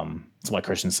 That's why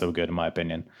Christian's so good, in my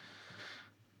opinion.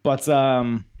 But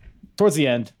towards the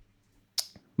end,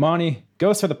 Monty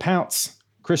goes for the pounce.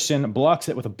 Christian blocks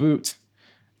it with a boot.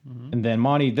 And then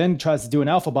Monty then tries to do an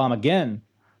alpha bomb again.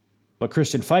 But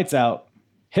Christian fights out,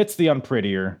 hits the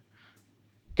unprettier,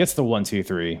 gets the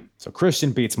 1-2-3. So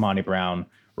Christian beats Monty Brown,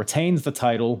 retains the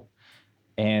title.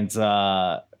 And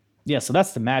so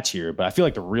that's the match here. But I feel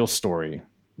like the real story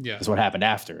is what happened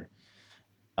after.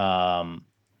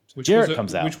 Jarrett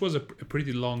comes out. Which was a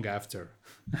pretty long after,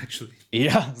 actually.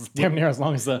 Yeah, damn near as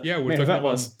long as the we're talking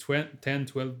about 10,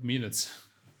 12 minutes.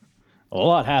 A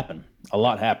lot happened.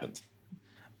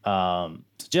 So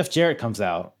Jeff Jarrett comes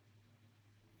out.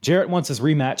 Jarrett wants his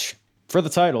rematch for the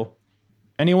title,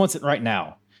 and he wants it right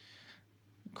now.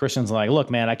 Christian's like,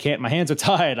 look, man, I can't. My hands are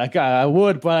tied. I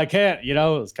would, but I can't. You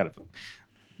know, it's kind of.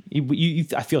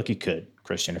 I feel like you could,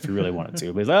 Christian, if you really wanted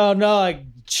to. But he's like, oh no,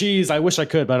 I wish I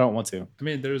could, but I don't want to. I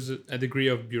mean, there's a degree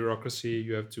of bureaucracy.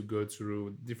 You have to go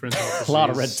through different offices. A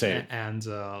lot of red tape. And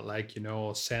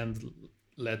send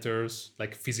letters,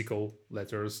 like physical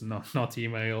letters, not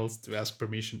emails, to ask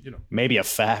permission, Maybe a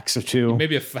fax or two.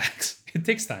 Maybe a fax. It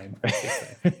takes time.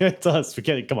 It does.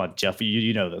 Come on, Jeff.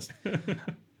 You know this.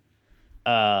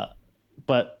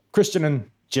 But Christian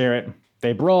and Jarrett,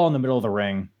 they brawl in the middle of the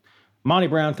ring. Monty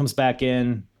Brown comes back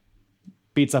in,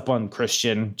 beats up on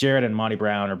Christian. Jarrett and Monty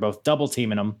Brown are both double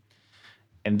teaming him.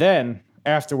 And then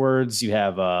afterwards, you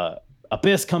have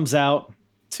Abyss comes out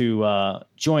to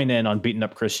join in on beating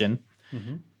up Christian.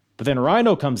 But then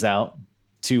Rhino comes out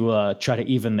to try to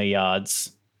even the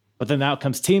odds. But then out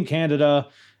comes Team Canada,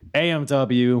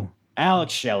 AMW,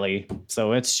 Alex Shelley.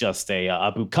 So it's just a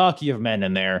bukkake of men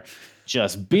in there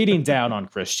just beating down on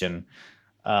Christian.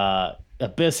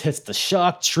 Abyss hits the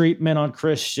shock treatment on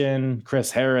Christian.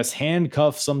 Chris Harris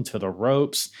handcuffs him to the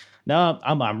ropes. Now,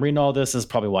 I'm reading all this. This is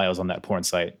probably why I was on that porn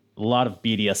site. A lot of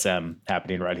BDSM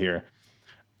happening right here.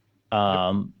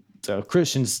 So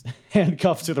Christian's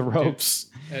handcuffed to the ropes.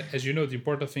 As you know, the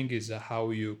important thing is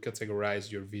how you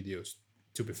categorize your videos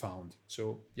to be found.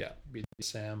 So yeah,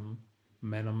 BDSM,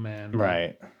 man on man,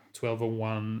 right,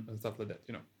 1201, and stuff like that.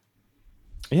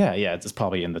 Yeah, it's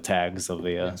probably in the tags of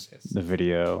the the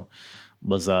video.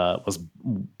 Was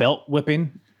belt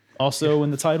whipping also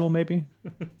in the title, maybe,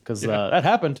 because that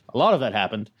happened. A lot of that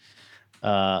happened.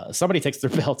 Somebody takes their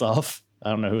belt off. I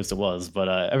don't know who it was, but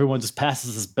everyone just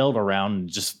passes this belt around and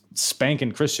just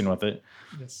spanking Christian with it.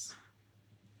 Yes,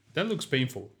 that looks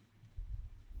painful.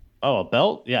 Oh, a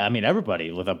belt? Yeah, I mean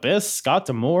everybody with Abyss, Scott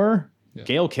D'Amore,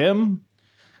 Gail Kim,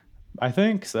 I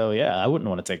think. So yeah, I wouldn't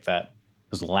want to take that.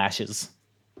 Those lashes.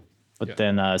 But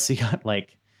then so you got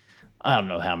like, I don't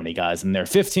know how many guys in there.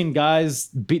 15 guys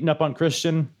beating up on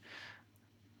Christian.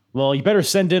 Well, you better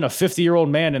send in a 50-year-old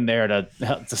man in there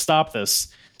to stop this.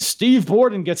 Steve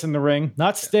Borden gets in the ring,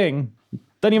 not Sting.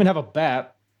 Doesn't even have a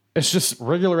bat. It's just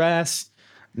regular ass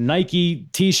Nike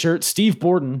t-shirt. Steve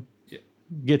Borden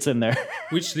gets in there.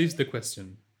 Which leaves the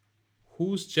question,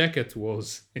 whose jacket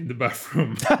was in the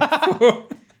bathroom?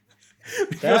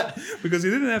 because he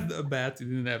didn't have a bat, he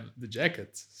didn't have the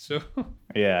jacket. So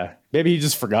yeah, maybe he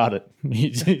just forgot it.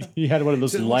 He had one of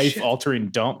those life-altering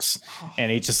dumps,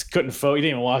 and he just couldn't. He didn't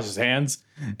even wash his hands.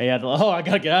 And he had, I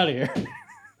gotta get out of here.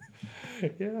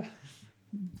 Yeah.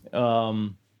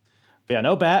 But yeah,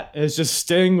 no bat. It's just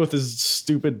Sting with his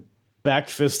stupid back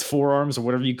fist forearms or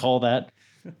whatever you call that.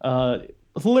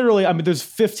 Literally, I mean, there's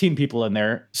 15 people in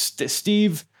there.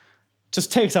 Steve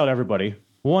just takes out everybody,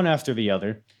 one after the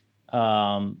other.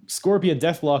 Scorpion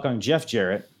Deathlock on Jeff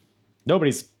Jarrett.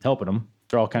 Nobody's helping him.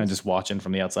 They're all kind of just watching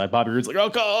from the outside. Bobby Roode's like, oh,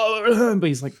 God. But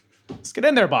he's like, let's get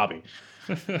in there, Bobby.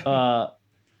 But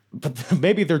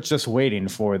maybe they're just waiting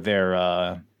for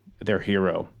their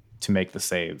hero to make the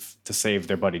save, to save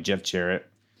their buddy Jeff Jarrett.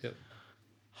 Yep.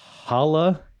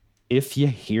 Holla if you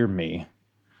hear me.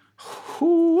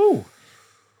 Whoo.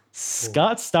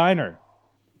 Scott Steiner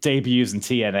debuts in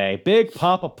TNA. Big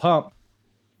Papa Pump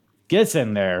gets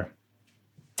in there,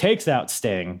 takes out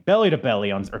Sting,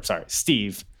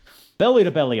 Steve. Belly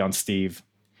to belly on Steve.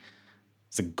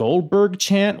 It's a Goldberg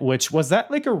chant, which was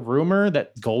that like a rumor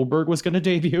that Goldberg was going to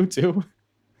debut too?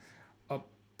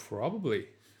 Probably.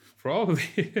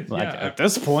 At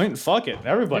this point, fuck it.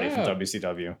 Everybody from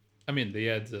WCW. I mean, they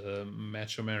had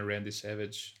Macho Man Randy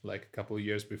Savage like a couple of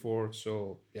years before,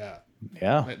 so yeah,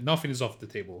 nothing is off the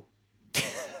table.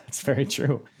 It's very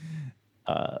true.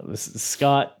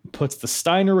 Scott puts the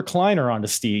Steiner recliner onto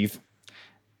Steve.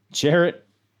 Jarrett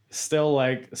still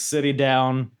like sitting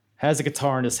down, has a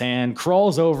guitar in his hand,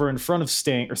 crawls over in front of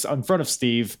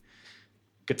Steve.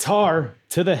 Guitar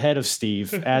to the head of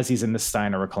Steve as he's in the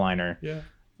Steiner recliner. Yeah.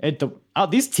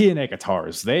 These TNA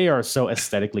guitars, they are so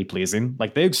aesthetically pleasing.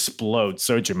 Like they explode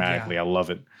so dramatically. I love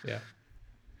it. Yeah.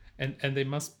 And they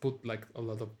must put like a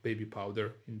lot of baby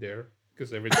powder in there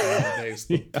because every time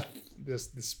there's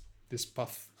this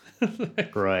puff.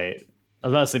 Right. I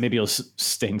was about to say maybe it was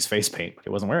Sting's face paint, but he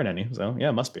wasn't wearing any. So yeah,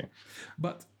 it must be.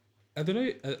 But I don't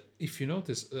know if you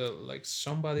notice, like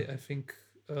somebody, I think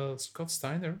Scott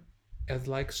Steiner had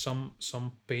like some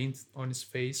paint on his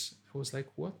face. I was like,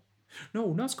 what?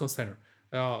 No, not Scott Steiner.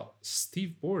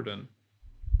 Steve Borden.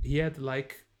 He had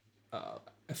like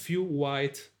a few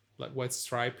white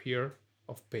stripe here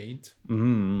of paint.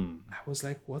 I was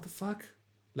like, what the fuck?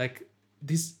 Like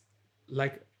this,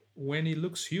 like when he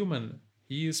looks human,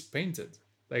 he is painted.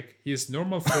 Like his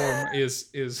normal form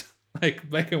is like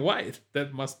black and white.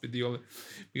 That must be the only,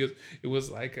 because it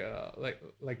was like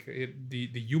the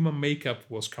human makeup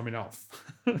was coming off.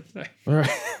 Right.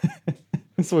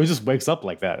 So he just wakes up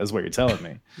like that, is what you're telling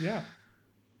me. Yeah.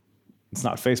 It's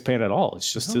not face paint at all.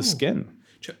 It's just his skin.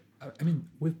 I mean,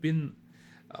 we've been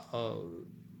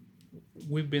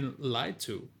lied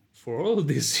to for all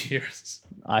these years.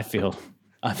 I feel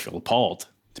appalled,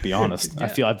 to be honest.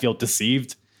 Yeah. I feel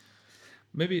deceived.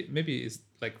 Maybe it's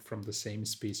like from the same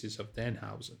species of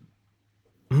Danhausen.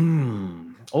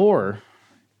 Or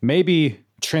maybe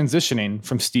transitioning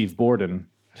from Steve Borden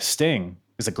to Sting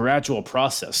is a gradual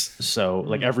process. So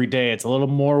like every day it's a little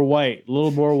more white,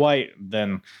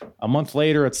 then a month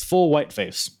later it's full white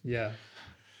face. Yeah.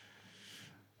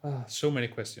 So many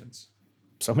questions.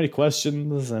 And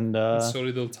so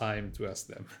little time to ask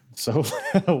them. So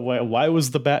why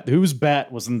was the bat? Whose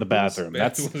bat was in the bathroom?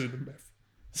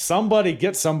 Somebody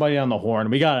get somebody on the horn.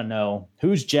 We gotta know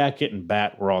whose jacket and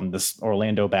bat were on this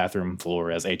Orlando bathroom floor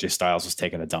as AJ Styles was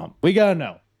taking a dump. We gotta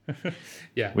know.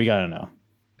 Yeah, we gotta know.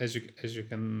 As you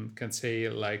can say,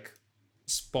 like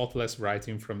spotless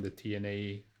writing from the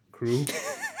TNA crew.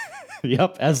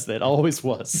 Yep, as it always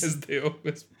was. As they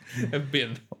always have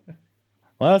been.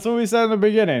 Well, that's what we said in the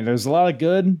beginning. There's a lot of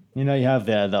good. You know, you have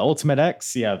the Ultimate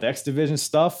X, you have the X Division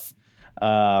stuff.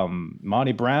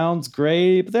 Monty Brown's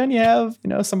great, but then you have,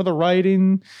 some of the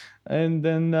writing, and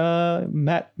then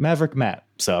Maverick Matt.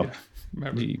 So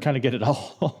you kind of get it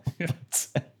all. Yeah.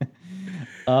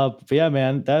 But yeah,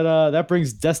 man, that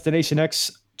brings Destination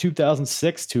X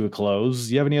 2006 to a close.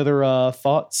 Do you have any other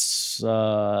thoughts?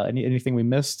 Anything we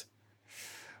missed?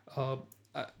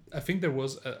 I think there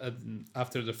was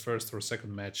after the first or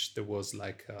second match, there was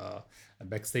like a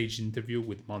backstage interview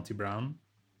with Monty Brown,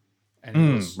 and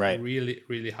it was really,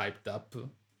 really hyped up,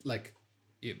 like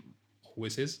it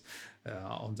always is,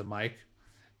 on the mic.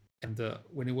 And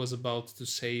when he was about to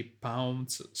say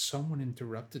pounds, someone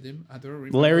interrupted him. I don't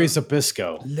remember. Larry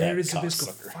Zbyszko. Larry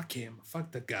Zbyszko. Fuck him.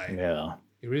 Fuck that guy. Yeah.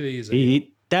 He really is.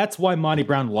 That's why Monty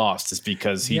Brown lost, is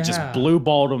because he just blue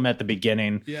balled him at the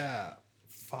beginning. Yeah.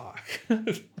 Fuck.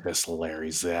 This Larry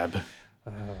Zeb.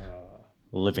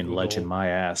 Living legend, my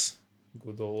ass.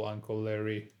 Good old Uncle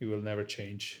Larry. He will never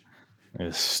change.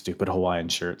 His stupid Hawaiian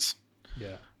shirts.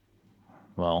 Yeah.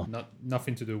 Well.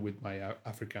 Nothing to do with my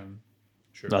African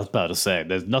shirt. I was about to say,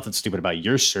 there's nothing stupid about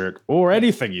your shirt or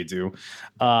anything you do.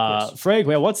 Frank,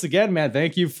 man, once again, man,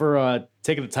 thank you for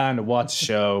taking the time to watch the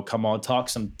show. Come on, talk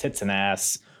some tits and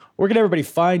ass. Where can everybody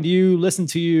find you, listen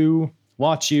to you,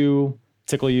 watch you,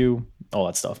 tickle you, all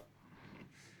that stuff?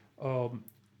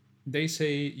 They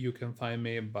say you can find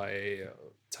me by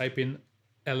typing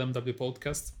LMW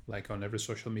Podcast, like on every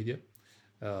social media,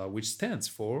 which stands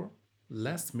for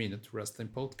Last Minute Wrestling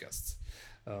Podcasts.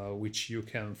 Which you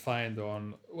can find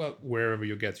on, well, wherever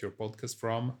you get your podcast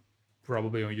from,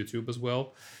 probably on YouTube as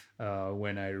well,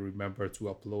 when I remember to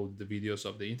upload the videos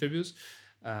of the interviews.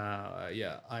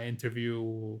 I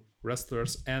interview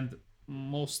wrestlers and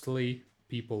mostly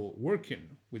people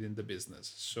working within the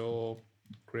business. So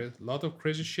a lot of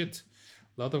crazy shit,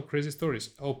 a lot of crazy stories,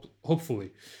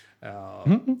 hopefully.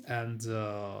 And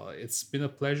it's been a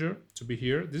pleasure to be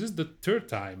here. This is the third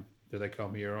time that I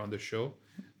come here on the show.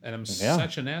 And I'm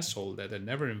such an asshole that I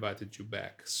never invited you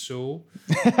back. So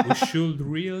we should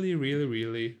really, really,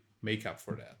 really make up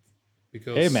for that.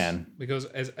 Because, hey, man. Because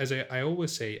as I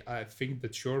always say, I think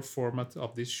that your format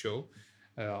of this show,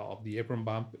 of the Apron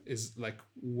Bump, is like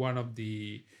one of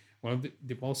the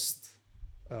most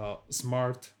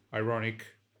smart, ironic,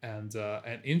 and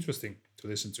interesting to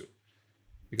listen to.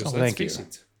 Because let's face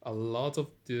it, a lot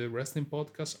of the wrestling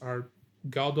podcasts are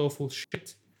god awful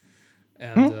shit.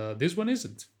 And this one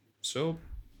isn't. So,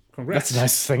 congrats. That's the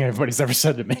nicest thing anybody's ever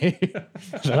said to me.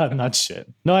 That I'm not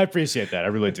shit. No, I appreciate that. I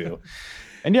really do.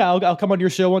 And yeah, I'll come on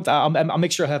your show once. I'll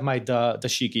make sure I have my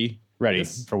dashiki ready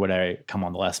for when I come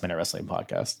on the Last Minute Wrestling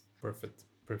Podcast. Perfect.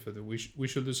 We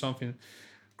should do something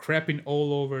crapping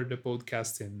all over the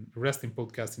wrestling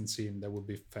podcasting scene. That would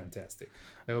be fantastic.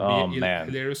 That would be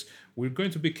hilarious. We're going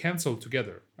to be canceled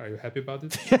together. Are you happy about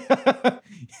it?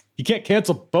 You can't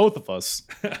cancel both of us.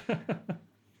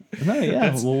 No,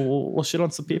 yeah, we'll shit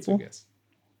on some people.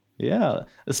 Yeah,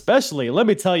 especially, let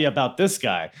me tell you about this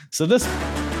guy. So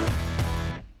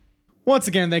once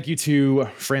again, thank you to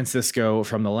Francisco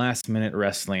from the Last Minute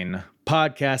Wrestling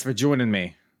Podcast for joining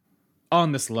me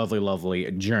on this lovely,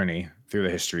 lovely journey through the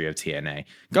history of TNA.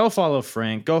 Go follow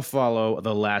Frank. Go follow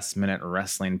the Last Minute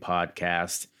Wrestling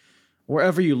Podcast.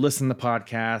 Wherever you listen to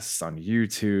podcasts, on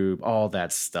YouTube, all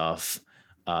that stuff.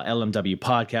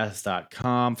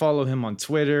 LMWpodcast.com. Follow him on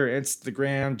Twitter,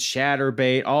 Instagram,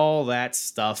 Chatterbait, all that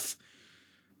stuff.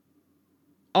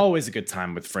 Always a good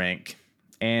time with Frank.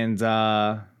 And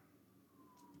go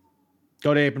to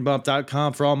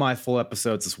apronbump.com for all my full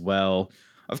episodes as well.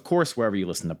 Of course, wherever you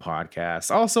listen to podcasts.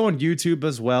 Also on YouTube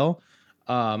as well.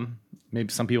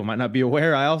 Maybe some people might not be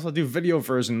aware, I also do video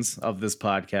versions of this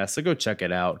podcast, so go check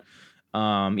it out.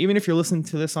 Even if you're listening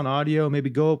to this on audio, maybe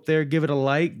go up there, give it a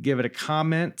like, give it a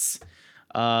comment.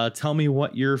 Tell me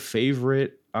what your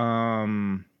favorite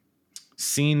scene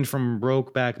from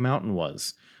Brokeback Mountain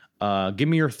was. Give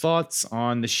me your thoughts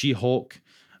on the She-Hulk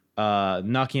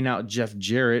knocking out Jeff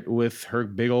Jarrett with her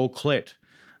big old clit.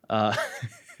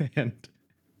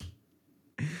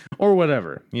 Or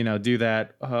whatever, do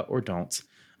that or don't.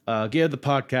 Give the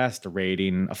podcast a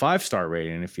rating, a 5-star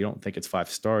rating. If you don't think it's 5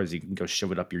 stars, you can go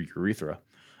shove it up your urethra.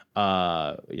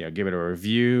 Give it a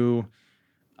review,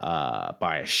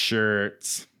 buy a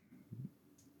shirt,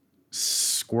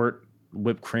 squirt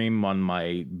whipped cream on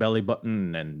my belly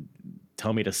button and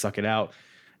tell me to suck it out.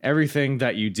 Everything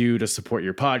that you do to support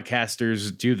your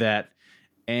podcasters, do that.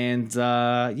 And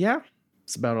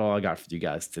that's about all I got for you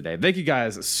guys today. Thank you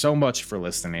guys so much for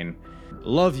listening.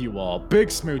 Love you all. Big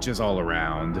smooches all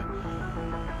around.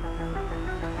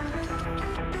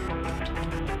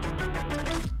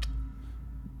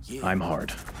 I'm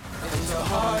hard.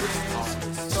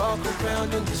 Talk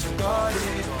around and disregard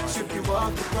it. Strip you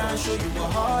off the ground, show you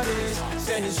what hard is.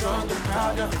 Standing strong and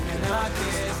proud, nothing I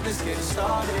guess. Let's get it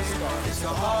started. It's the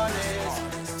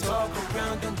hardest. Talk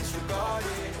around and disregard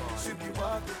it. Strip you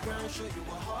off the ground, show you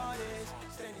what hard is.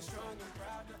 Standing strong and proud.